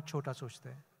 बहुत छोटा सोचते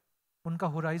हैं। उनका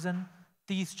होराइजन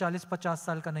 30, 40, 50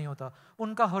 साल का नहीं होता,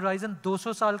 उनका होराइजन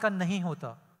 200 साल का नहीं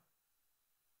होता।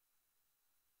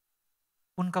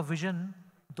 उनका विजन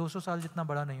 200 साल जितना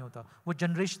बड़ा नहीं होता। वो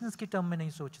जनरेशंस की टर्म में नहीं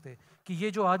सोचते कि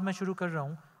ये जो आज मैं शुरू कर रहा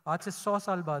हूं, आज से 100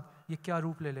 साल बाद ये क्या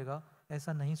रूप ले लेगा,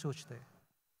 ऐसा नहीं सोचते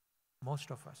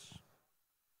मोस्ट ऑफ अस।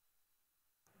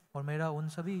 और मेरा उन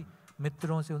सभी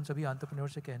मित्रों से, उन सभी एंटरप्रेन्योर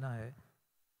से कहना है,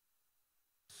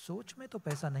 सोच में तो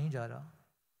पैसा नहीं जा रहा।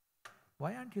 Why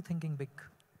aren't you thinking big?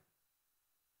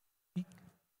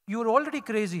 You're already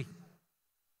crazy.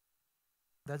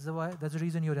 That's the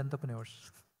reason you're entrepreneurs.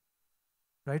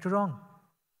 Right or wrong?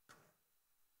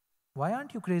 Why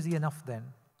aren't you crazy enough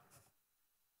then?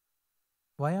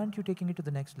 Why aren't you taking it to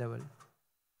the next level?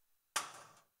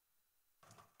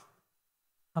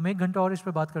 हम 1 घंटा और इस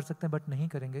पर बात कर सकते हैं, but नहीं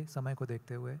करेंगे समय को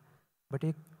देखते हुए। बट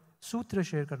एक सूत्र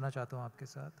शेयर करना चाहता हूं आपके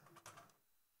साथ।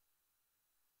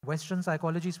 वेस्टर्न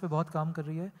साइकोलॉजी इस पे बहुत काम कर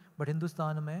रही है, बट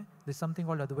हिंदुस्तान में there's something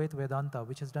called Advaita Vedanta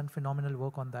which has done phenomenal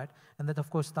work on that, and that of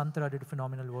course Tantra did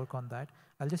phenomenal work on that.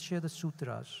 I'll just share the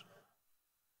sutras.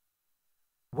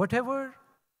 Whatever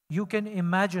you can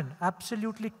imagine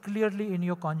absolutely clearly in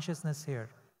your consciousness here,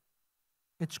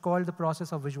 it's called the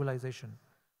process of visualization.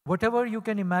 Whatever you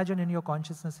can imagine in your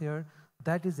consciousness here,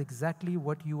 that is exactly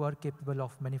what you are capable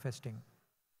of manifesting.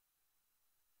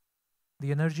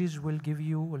 The energies will give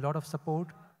you a lot of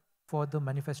support for the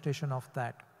manifestation of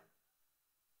that.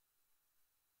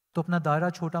 तो अपना दायरा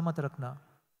छोटा मत रखना।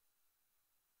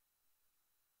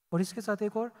 और इसके साथ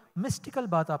एक और मिस्टिकल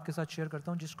बात आपके साथ शेयर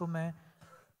करता हूं, जिसको मैं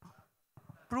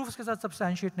प्रूफ्स के साथ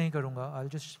सब्सटैंशिएट नहीं करूंगा।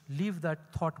 I'll just leave that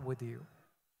thought with you.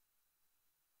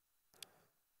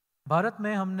 Bharat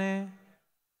में हमने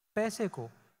पैसे को,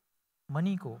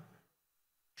 मनी को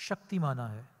शक्ति माना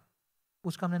है।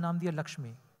 उसका हमने नाम दिया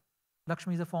Lakshmi.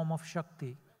 Lakshmi is a form of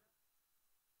Shakti.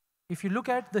 If you look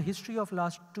at the history of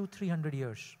last 200-300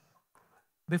 years,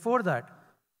 before that,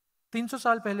 300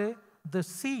 साल पहले, the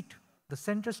seat, the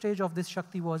center stage of this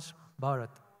Shakti was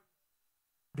Bharat.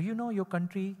 Do you know your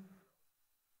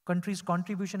country's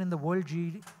contribution in the world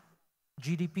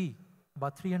GDP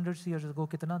about 300 years ago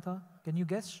कितना था? Can you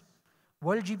guess?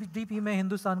 World GDP में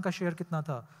हिंदुस्तान का share कितना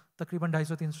था? तकरीबन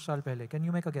 250-300 साल पहले. Can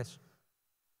you make a guess?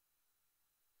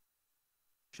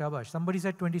 Shabash. Somebody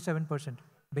said 27%.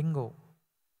 Bingo.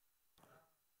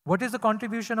 What is the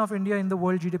contribution of India in the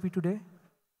world GDP today?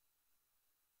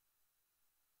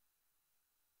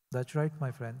 That's right,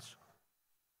 my friends.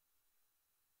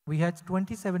 We had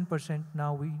 27%,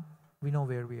 now we know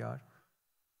where we are.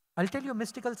 I'll tell you a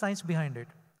mystical science behind it.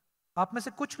 आप में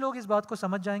से कुछ लोग इस बात को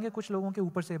समझ जाएंगे, कुछ लोगों के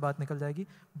ऊपर से ये बात निकल जाएगी,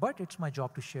 but it's my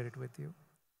job to share it with you.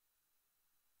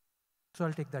 So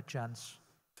I'll take that chance.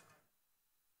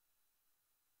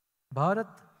 Bharat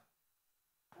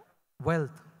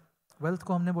wealth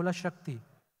को हमने बोला शक्ति।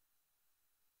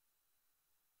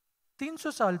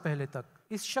 300 साल पहले तक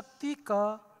इस शक्ति का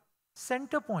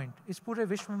सेंटर पॉइंट इस पूरे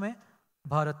विश्व में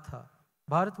भारत था।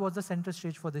 Bharat was the center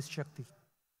stage for this Shakti.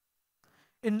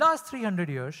 In last 300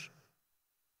 years,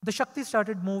 the Shakti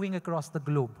started moving across the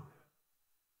globe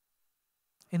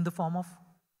in the form of,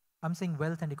 I'm saying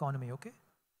wealth and economy, okay?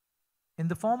 In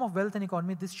the form of wealth and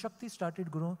economy, this Shakti started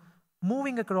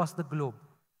moving across the globe.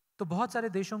 तो बहुत सारे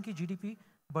देशों की GDP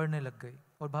बढ़ने लग गई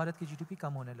और भारत की जीडीपी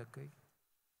कम होने लग गई।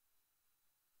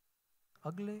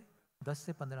 अगले 10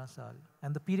 से 15 साल,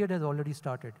 and the period has already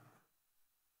started.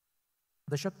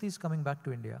 The Shakti is coming back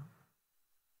to India.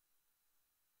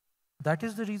 That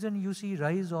is the reason you see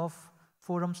rise of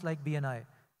forums like BNI.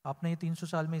 आपने ये 300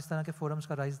 साल में इस तरह के forums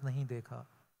का rise नहीं देखा.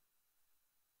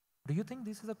 Do you think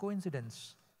this is a coincidence?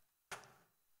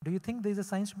 Do you think there is a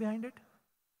science behind it?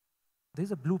 There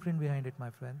is a blueprint behind it, my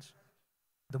friends.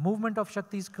 The movement of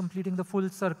Shakti is completing the full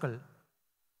circle.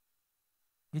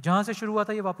 ये जहां से शुरू हुआ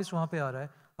था ये वापस वहां पे आ रहा है.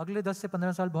 अगले 10 से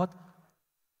 15 साल बहुत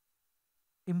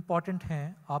इंपॉर्टेंट हैं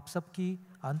आप सबकी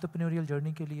एंटरप्रेन्योरियल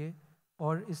जर्नी के लिए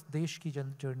और इस देश की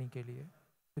जर्नी के लिए.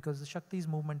 Because the Shakti's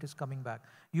movement is coming back.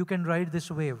 You can ride this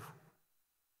wave.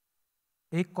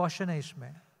 एक caution है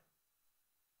इसमें.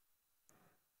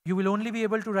 You will only be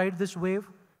able to ride this wave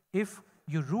if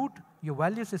you root your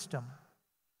value system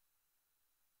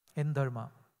in Dharma.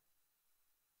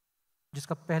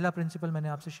 जिसका पहला principal मैंने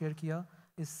आपसे share किया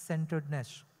is centeredness,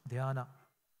 ध्याना.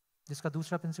 जिसका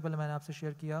दूसरा प्रिंसिपल मैंने आपसे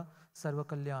शेयर किया सर्व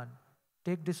कल्याण.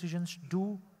 Take decisions,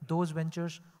 do those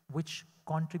ventures which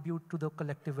contribute to the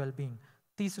collective well-being.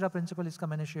 तीसरा प्रिंसिपल इसका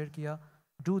मैंने शेयर किया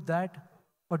do that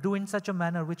or do in such a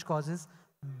manner which causes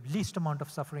least amount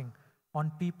of suffering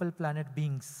on people, planet,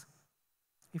 beings.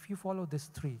 If you follow these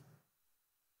three,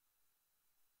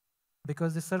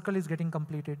 because the circle is getting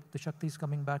completed, the Shakti is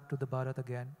coming back to the Bharat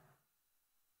again,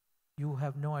 you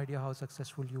have no idea how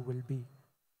successful you will be.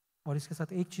 और इसके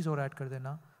साथ एक चीज और add कर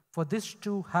देना. For this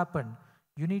to happen,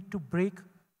 you need to break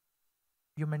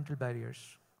your mental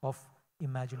barriers of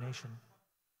imagination.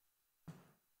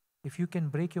 If you can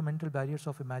break your mental barriers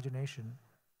of imagination,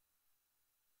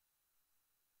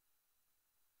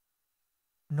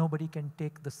 nobody can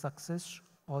take the success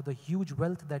or the huge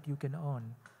wealth that you can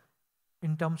earn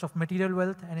in terms of material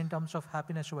wealth and in terms of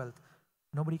happiness wealth.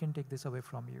 Nobody can take this away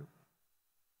from you.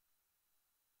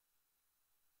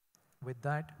 With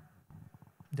that,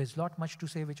 there's not much to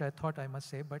say which I thought I must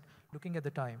say, but looking at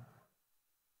the time,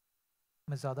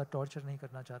 मैं ज़्यादा torture नहीं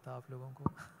करना चाहता आप लोगों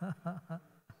को.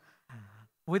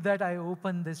 With that, I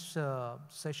open this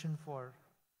session for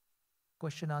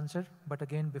question answer. But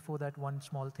again, before that, one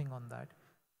small thing on that.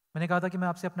 मैंने कहा था कि मैं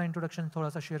आपसे अपना इंट्रोडक्शन थोड़ा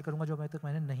सा शेयर करूंगा जो अभी तक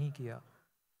मैंने नहीं किया.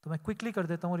 तो मैं क्विकली कर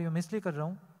देता हूँ और ये मैं इसलिए कर रहा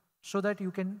हूँ so that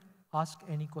you can ask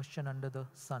any question under the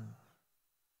sun.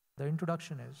 The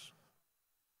introduction is,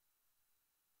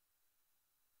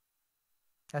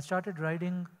 I started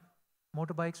riding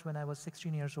motorbikes when I was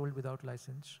 16 years old without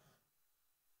license.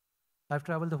 I've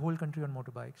traveled the whole country on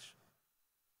motorbikes.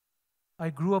 I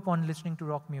grew up on listening to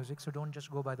rock music, so don't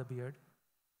just go by the beard.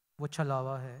 वो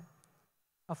छलावा है.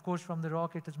 Of course, from the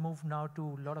rock, it has moved now to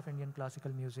a lot of Indian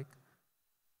classical music,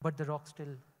 but the rock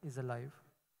still is alive.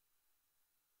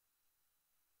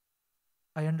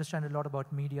 I understand a lot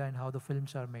about media and how the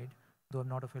films are made, though I'm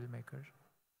not a filmmaker.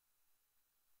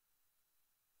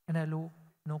 And I know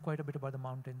quite a bit about the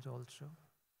mountains also.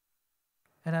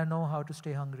 And I know how to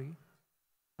stay hungry.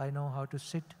 I know how to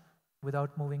sit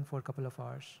without moving for a couple of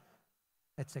hours,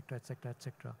 etc., etc.,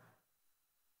 etc.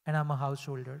 And I'm a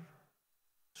householder,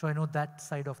 so I know that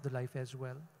side of the life as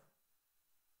well.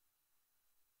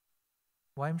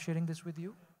 Why I'm sharing this with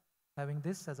you? Having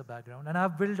this as a background. And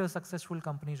I've built successful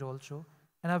companies also,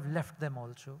 and I've left them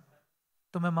also.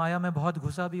 तो मैं माया में बहुत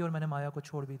घुसा भी और मैंने माया को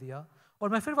छोड़ भी दिया और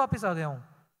मैं फिर वापस आ गया हूँ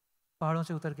पहाड़ों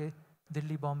से उतर के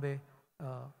Delhi, Bombay,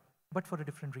 but for a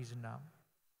different reason now.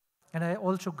 And I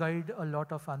also guide a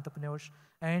lot of entrepreneurs,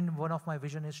 and one of my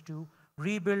vision is to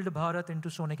rebuild Bharat into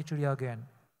Sone Ki Chidiya again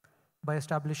by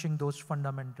establishing those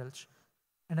fundamentals.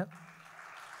 And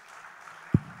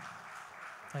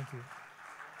thank you.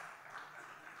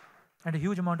 And a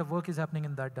huge amount of work is happening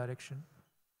in that direction.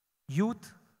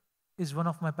 Youth is one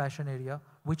of my passion area,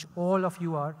 which all of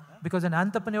you are, because an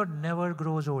entrepreneur never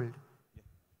grows old.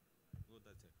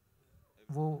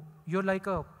 You're like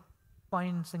a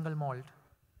fine single malt.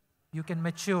 You can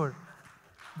mature,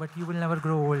 but you will never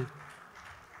grow old.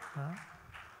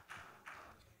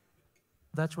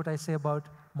 That's what I say about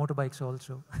motorbikes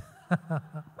also.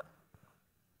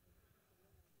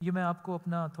 ये मैं आपको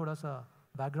अपना थोड़ा सा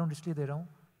background इसलिए दे रहा हूँ.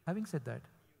 Having said that,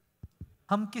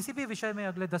 हम किसी भी विषय में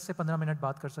अगले 10 से 15 मिनट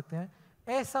बात कर सकते हैं.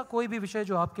 ऐसा कोई भी विषय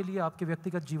जो आपके लिए, आपके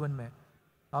व्यक्तिगत जीवन में,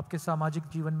 आपके सामाजिक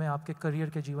जीवन में, आपके करियर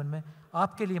के जीवन में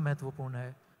आपके लिए महत्वपूर्ण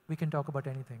है. We can talk about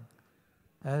anything.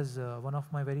 As one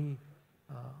of my very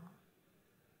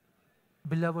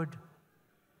beloved,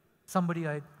 somebody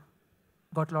I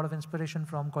got a lot of inspiration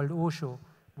from called Osho,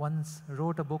 once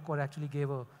wrote a book or actually gave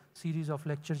a series of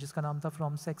lectures जिसका नाम था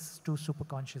From Sex to Super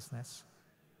Consciousness.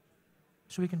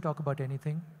 So we can talk about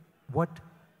anything,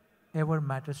 whatever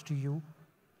matters to you,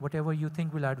 whatever you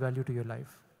think will add value to your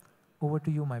life. Over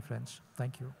to you, my friends.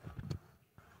 Thank you.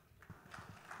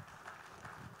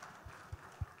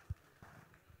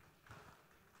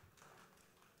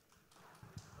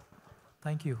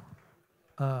 Thank you.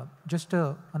 Just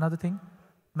another thing,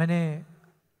 मैंने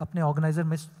अपने organiser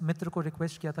मित्र को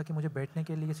request किया था कि मुझे बैठने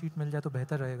के लिए सीट मिल जाए तो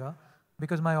बेहतर रहेगा,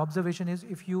 because my observation is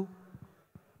if you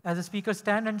as a speaker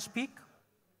stand and speak,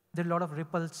 there lot of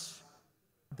ripples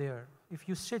there. If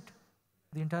you sit,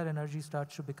 the entire energy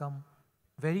starts to become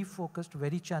very focused,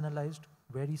 very channelized,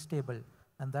 very stable.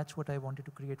 And that's what I wanted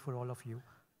to create for all of you,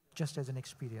 just as an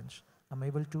experience. I'm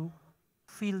able to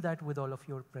feel that with all of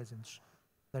your presence.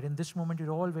 That in this moment,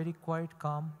 you're all very quiet,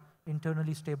 calm,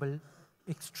 internally stable,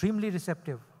 extremely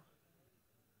receptive.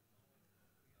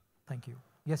 Thank you.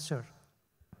 Yes, sir.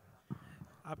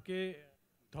 आपके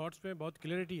thoughts में बहुत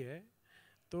clarity है,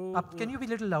 तो Can you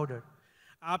be a little louder?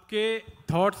 आपके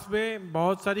thoughts में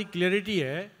बहुत सारी clarity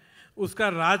है, उसका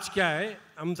राज क्या है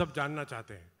हम सब जानना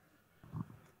चाहते हैं.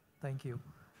 Thank you.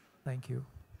 Thank you.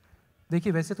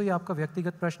 देखिए, वैसे तो ये आपका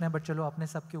व्यक्तिगत प्रश्न है, बट चलो आपने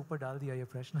सबके ऊपर डाल दिया ये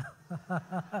प्रश्न.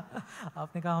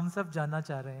 आपने कहा हम सब जानना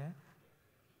चाह रहे हैं.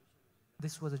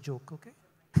 This was a joke, okay.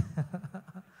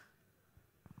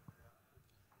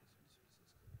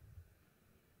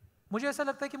 मुझे ऐसा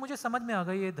लगता है कि मुझे समझ में आ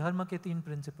गई ये धर्म के 3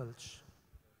 प्रिंसिपल्स,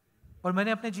 और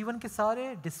मैंने अपने जीवन के सारे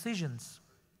डिसीजंस,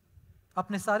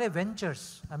 अपने सारे ventures,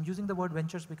 I am using the word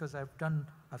ventures because I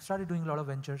have started doing lot of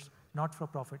ventures, not for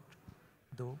profit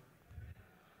दो,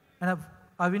 and I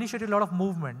have initiated lot of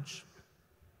movements.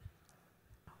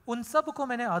 उन सब को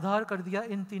मैंने आधार कर दिया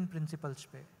इन 3 प्रिंसिपल्स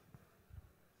पे.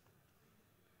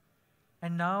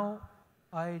 And now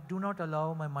I do not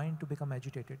allow my mind to become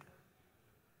agitated.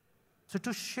 So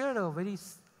to share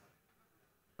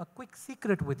a quick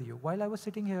secret with you. While I was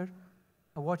sitting here,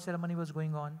 a award ceremony was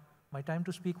going on. My time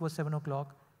to speak was 7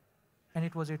 o'clock, and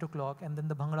it was 8 o'clock, and then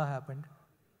the bhangra happened.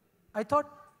 I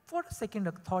thought, for a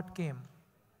second, a thought came.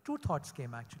 2 thoughts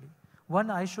came, actually.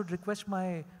 One, I should request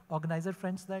my organizer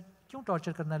friends that, क्यों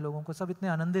torture करना है लोगों को, सब इतने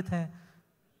आनंदित हैं,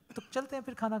 तो चलते हैं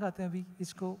फिर खाना खाते हैं अभी,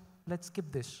 इसको, let's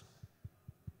skip this.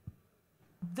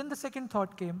 Then the second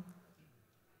thought came,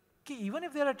 कि even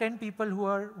if there are 10 people who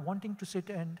are wanting to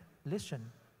sit and listen,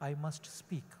 I must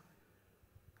speak.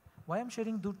 Why I'm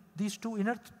sharing these 2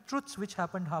 inner truths which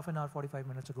happened half an hour, 45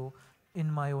 minutes ago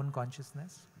in my own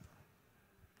consciousness.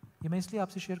 ये मैं इसलिए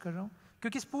आपसे share कर रहा हूँ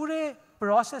क्योंकि इस पूरे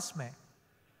प्रोसेस में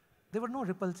there were no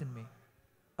ripples in me.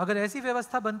 अगर ऐसी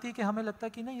व्यवस्था बनती कि हमें लगता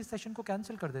कि नहीं इस सेशन को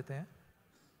कैंसिल कर देते हैं,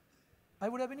 I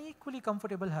would have been equally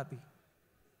comfortable, happy.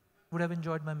 Would have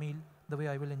enjoyed my meal the way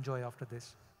I will enjoy after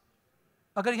this.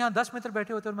 अगर यहाँ 10 मित्र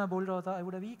बैठे होते और मैं बोल रहा होता, I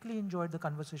would have equally enjoyed the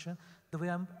conversation the way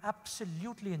I'm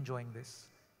absolutely enjoying this.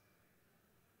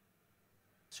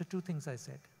 So 2 things I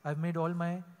said.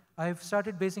 I've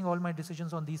started basing all my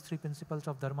decisions on these 3 principles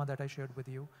of Dharma that I shared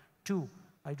with you. 2,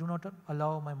 I do not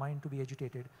allow my mind to be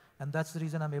agitated, and that's the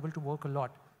reason I'm able to work a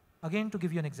lot. Again, to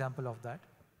give you an example of that.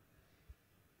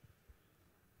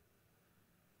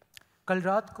 कल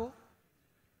रात को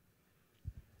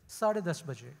 10:30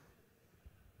 बजे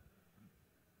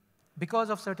because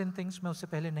of certain things मैं उससे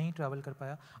पहले नहीं travel कर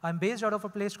पाया. I'm based out of a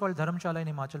place called Dharamshala in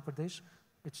Himachal Pradesh.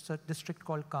 It's a district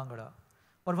called Kangra,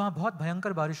 और वहाँ बहुत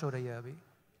भयंकर बारिश हो रही है अभी.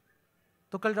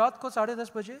 तो कल रात को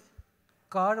 10:30 बजे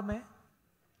कार में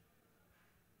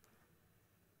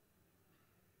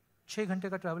 6 घंटे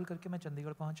का ट्रैवल करके मैं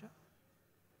चंडीगढ़ पहुँचा.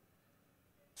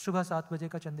 सुबह 7 बजे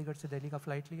का चंडीगढ़ से दिल्ली का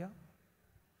फ्लाइट लिया.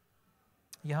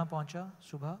 यहाँ पहुँचा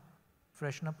सुबह,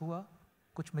 फ्रेशन अप हुआ,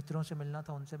 कुछ मित्रों से मिलना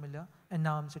था उनसे मिला, and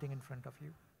now I'm sitting in front of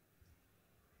you.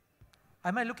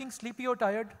 Am I looking sleepy or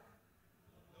tired?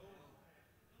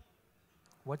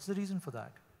 What's the reason for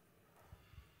that?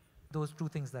 Those 2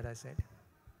 things that I said.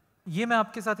 ये मैं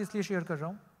आपके साथ इसलिए शेयर कर रहा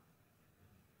हूँ.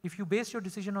 If you base your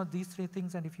decision on these 3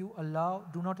 things, and if you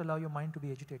do not allow your mind to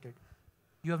be agitated,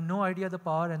 you have no idea the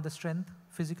power and the strength,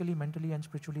 physically, mentally, and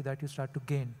spiritually, that you start to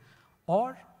gain.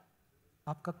 और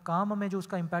आपका काम में जो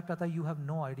उसका impact आता है, you have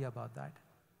no idea about that.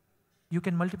 You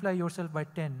can multiply yourself by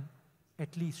 10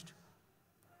 at least,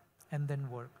 and then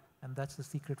work. And that's the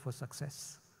secret for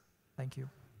success. Thank you.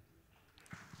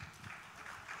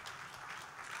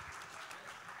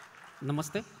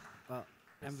 Namaste.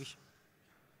 I'm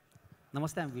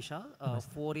Vishal.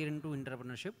 4 years into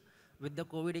entrepreneurship. With the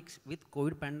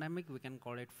COVID pandemic, we can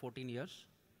call it 14 years.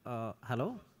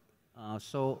 Hello.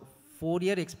 So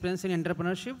 4-year experience in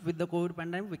entrepreneurship. With the COVID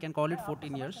pandemic, we can call it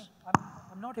 14 years.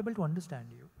 I'm not able to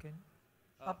understand you. Can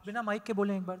आप बिना mic के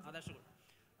बोलें एक बार? That's good.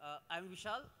 I'm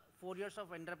Vishal. 4 years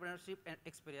of entrepreneurship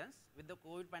experience. With the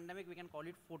COVID pandemic, we can call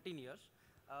it 14 years.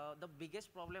 The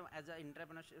biggest problem as an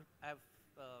entrepreneurship I'm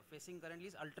facing currently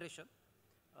is alteration.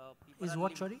 Is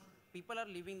what, sorry? People are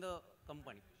leaving the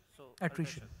company. So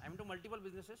attrition. I'm into multiple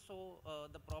businesses. So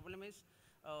the problem is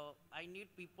I need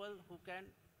people who can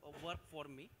work for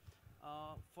me.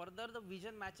 Further, the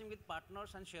vision matching with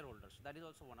partners and shareholders. That is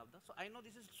also one of the. So I know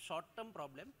this is short-term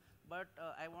problem, but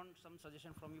I want some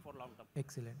suggestion from you for long-term.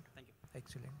 Excellent. Thank you.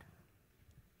 Excellent.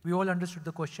 We all understood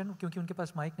the question. क्योंकि उनके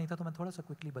पास mic नहीं था तो मैं थोड़ा सा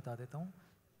quickly बता देता हूँ.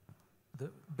 The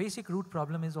basic root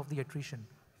problem is of the attrition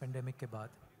pandemic के बाद.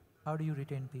 How do you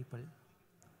retain people?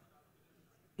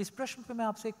 इस प्रश्न पे मैं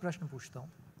आपसे एक प्रश्न पूछता हूँ.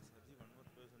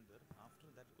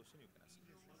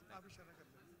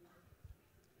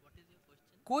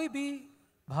 कोई भी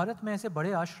भारत में ऐसे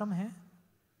बड़े आश्रम हैं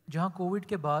जहाँ कोविड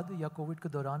के बाद या कोविड के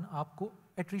दौरान आपको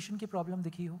एट्रिशन की प्रॉब्लम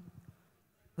दिखी हो?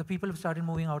 The people started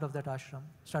moving out of that ashram,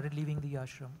 started leaving the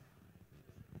ashram.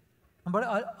 बड़ा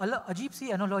अजीब सी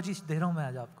एनोलॉजी दे रहा हूँ मैं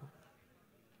आज आपको.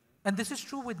 And this is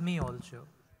true with me also.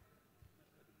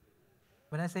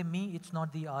 When I say me, it's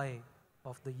not the I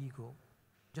of the ego,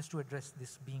 just to address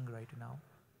this being right now.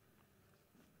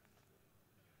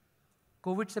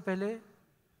 Covid से पहले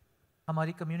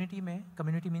हमारी कम्युनिटी में,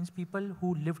 community means people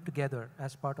who live together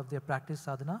as part of their practice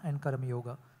Sadhana and कर्म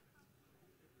yoga.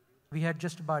 We had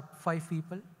just about 5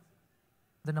 people.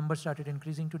 The number started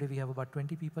increasing. Today we have about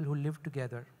 20 people who live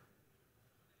together,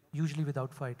 usually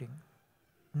without fighting.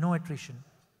 No attrition.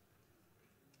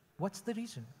 What's the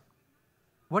reason?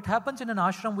 What happens in an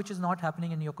ashram which is not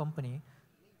happening in your company?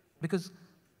 Because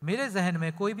मेरे जहन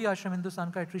में कोई भी आश्रम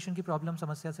हिंदुस्तान का attrition की problem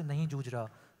समस्या से नहीं जूझ रहा.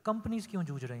 कंपनीज क्यों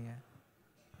जूझ रही हैं?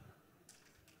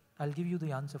 I'll give you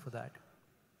the answer for that.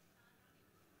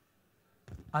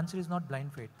 Answer is not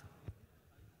blind faith.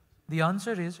 The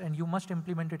answer is, and you must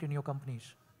implement it in your companies.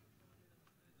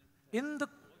 In the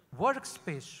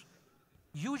workspace,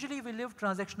 usually we live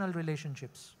transactional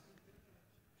relationships.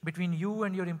 Between you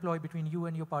and your employee, between you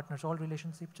and your partners, all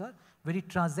relationships are very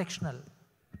transactional.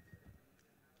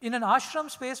 In an ashram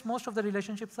space, most of the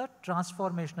relationships are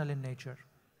transformational in nature.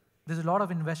 There's a lot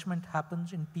of investment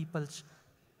happens in people's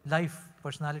life,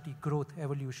 personality, growth,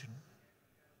 evolution.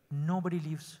 Nobody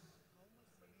leaves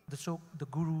the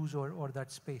gurus or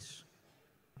that space,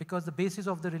 because the basis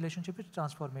of the relationship is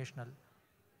transformational.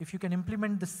 If you can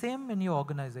implement the same in your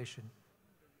organization,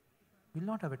 you'll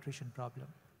not have attrition problem.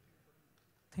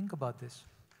 Think about this.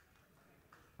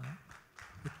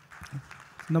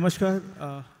 Namaskar.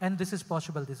 And this is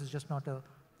possible. This is just not a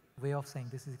way of saying.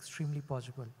 This is extremely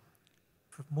possible.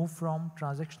 Move from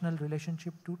transactional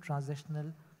relationship to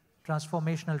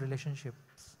transformational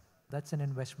relationships. That's an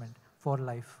investment for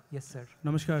life. Yes, sir.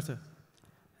 Namaskar, sir.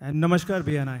 And Namaskar,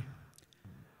 BNI.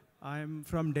 I'm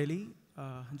from Delhi,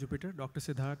 Jupiter, Dr.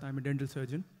 Siddharth. I'm a dental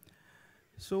surgeon.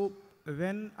 So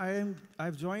when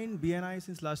I've joined BNI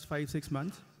since last 5-6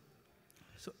 months.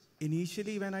 So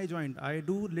initially when I joined, I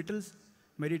do little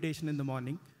meditation in the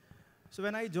morning. So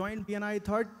when I joined BNI, I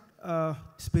thought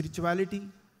spirituality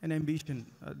and ambition,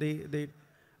 they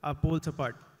are poles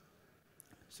apart.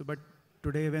 So, but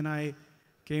today when I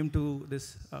came to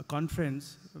this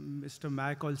conference, Mr.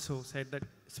 Mack also said that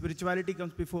spirituality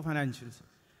comes before financials.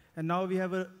 And now we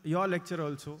have your lecture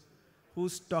also,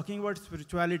 who's talking about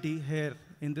spirituality here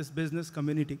in this business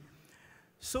community.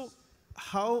 So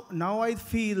how now I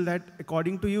feel that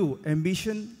according to you,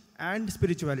 ambition and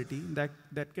spirituality,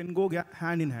 that can go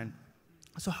hand in hand.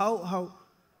 So how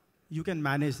you can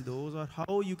manage those, or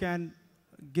how you can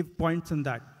give points on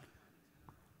that?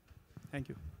 Thank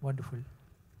you. Wonderful.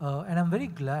 And I'm very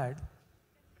glad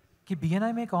कि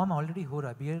BNI में काम already हो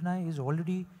रहा है. BNI is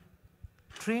already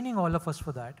training all of us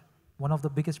for that. One of the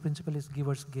biggest principles is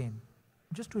givers gain.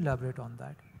 Just to elaborate on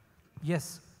that.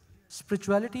 Yes,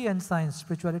 spirituality and science,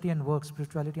 spirituality and work,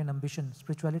 spirituality and ambition,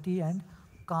 spirituality and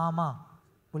kama,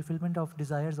 fulfillment of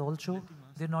desires also,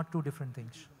 they're not two different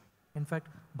things. In fact,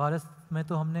 Bharat में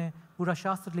तो हमने पूरा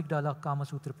शास्त्र लिख डाला कामा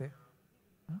सूत्र पे.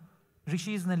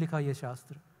 ऋषिज ने लिखा ये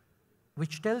शास्त्र,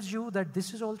 which tells you that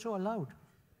this is also allowed,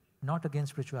 not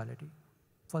against spirituality.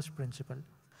 First principle.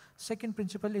 Second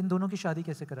principle, इन दोनों की शादी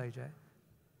कैसे कराई जाए?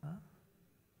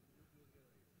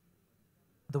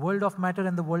 The world of matter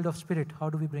and the world of spirit, how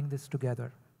do we bring this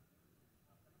together?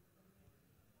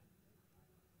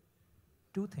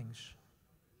 Two things.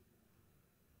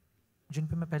 जिन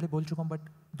पे मैं पहले बोल चुका हूँ, बट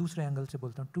दूसरे एंगल से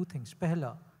बोलता हूँ. Two things.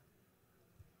 पहला,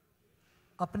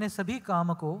 अपने सभी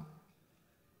काम को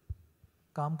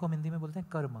हम हिंदी में बोलते हैं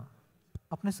कर्म.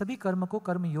 अपने सभी कर्म को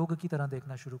कर्म योग की तरह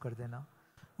देखना शुरू कर देना.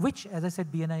 Which, as I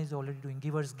said, BNI is already doing,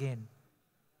 givers gain.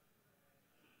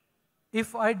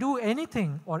 If I do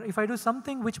anything, or if I do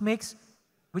something which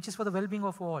is for the well-being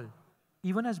of all,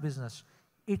 even as business,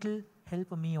 it'll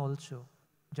help me also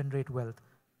generate wealth.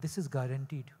 This is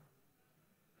guaranteed.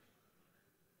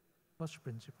 First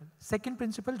principle. Second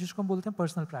principle, जिसको हम बोलते हैं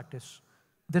personal practice.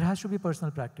 There has to be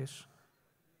personal practice.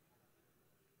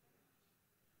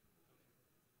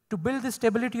 to build the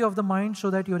stability of the mind so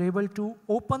that you're able to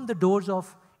open the doors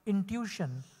of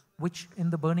intuition, which in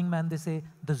the Burning Man they say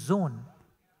the zone,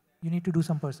 you need to do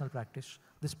some personal practice.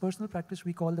 This personal practice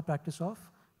we call the practice of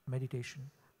meditation.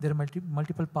 There are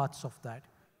multiple paths of that.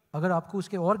 अगर आपको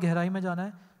उसके और गहराई में जाना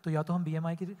है तो या तो हम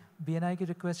BNI की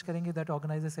रिक्वेस्ट करेंगे that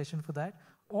organize a session for that,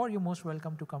 or you're most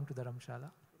welcome to come to Dharamshala.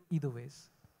 Either ways,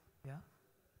 yeah.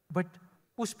 But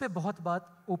उस पे बहुत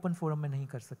बात open forum में नहीं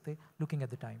कर सकते, looking at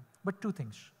the time. But two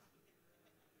things,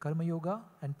 karma yoga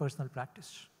and personal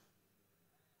practice.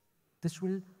 This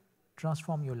will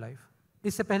transform your life.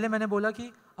 इससे पहले मैंने बोला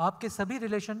कि आपके सभी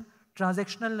रिलेशन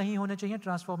ट्रांजैक्शनल नहीं होने चाहिए,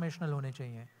 ट्रांसफॉर्मेशनल होने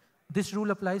चाहिए. This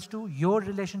rule applies to your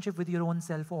relationship with your own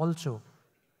self also.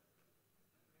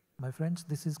 My friends,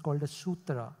 this is called a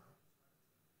sutra.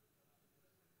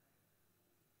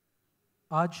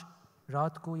 आज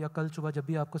रात को या कल सुबह जब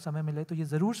भी आपको समय मिले तो ये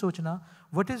जरूर सोचना,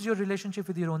 what is your relationship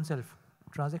with your own self?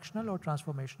 Transactional or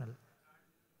transformational?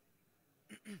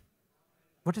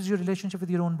 What is your relationship with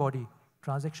your own body?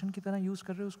 Transaction की तरह use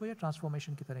कर रहे हो उसको या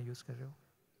transformation की तरह use कर रहे हो?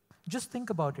 Just think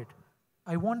about it.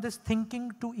 I want this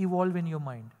thinking to evolve in your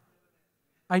mind.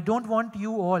 I don't want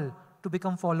you all to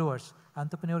become followers.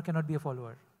 Entrepreneur cannot be a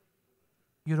follower.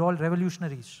 You're all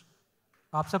revolutionaries.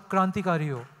 आप सब क्रांतिकारी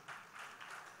हो.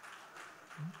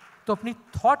 तो अपनी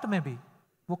thought में भी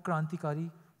वो क्रांतिकारी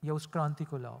या उस क्रांति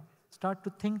को लाओ. Start to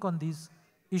think on these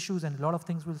issues and a lot of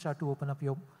things will start to open up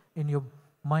in your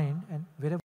mind, and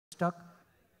wherever you're stuck,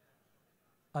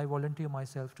 I volunteer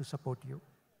myself to support you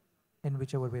in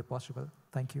whichever way possible.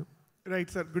 Thank you. Right,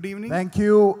 sir. Good evening. Thank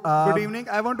you. Good evening.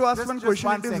 I want to ask one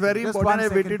question. It is very important. I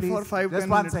waited for 5-10 minutes. Just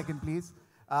one second, please.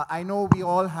 I know we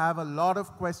all have a lot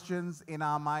of questions in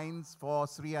our minds for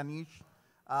Sri Anish,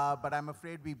 but I'm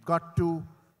afraid we've got to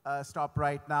stop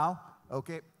right now.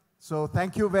 Okay. So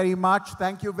thank you very much.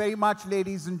 Thank you very much,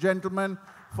 ladies and gentlemen,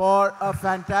 for a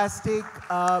fantastic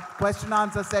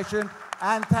question-answer session.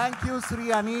 And thank you, Sri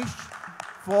Anish,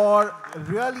 for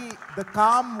really the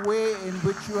calm way in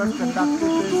which you have conducted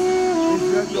this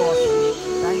is really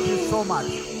awesome. Thank you so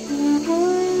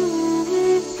much.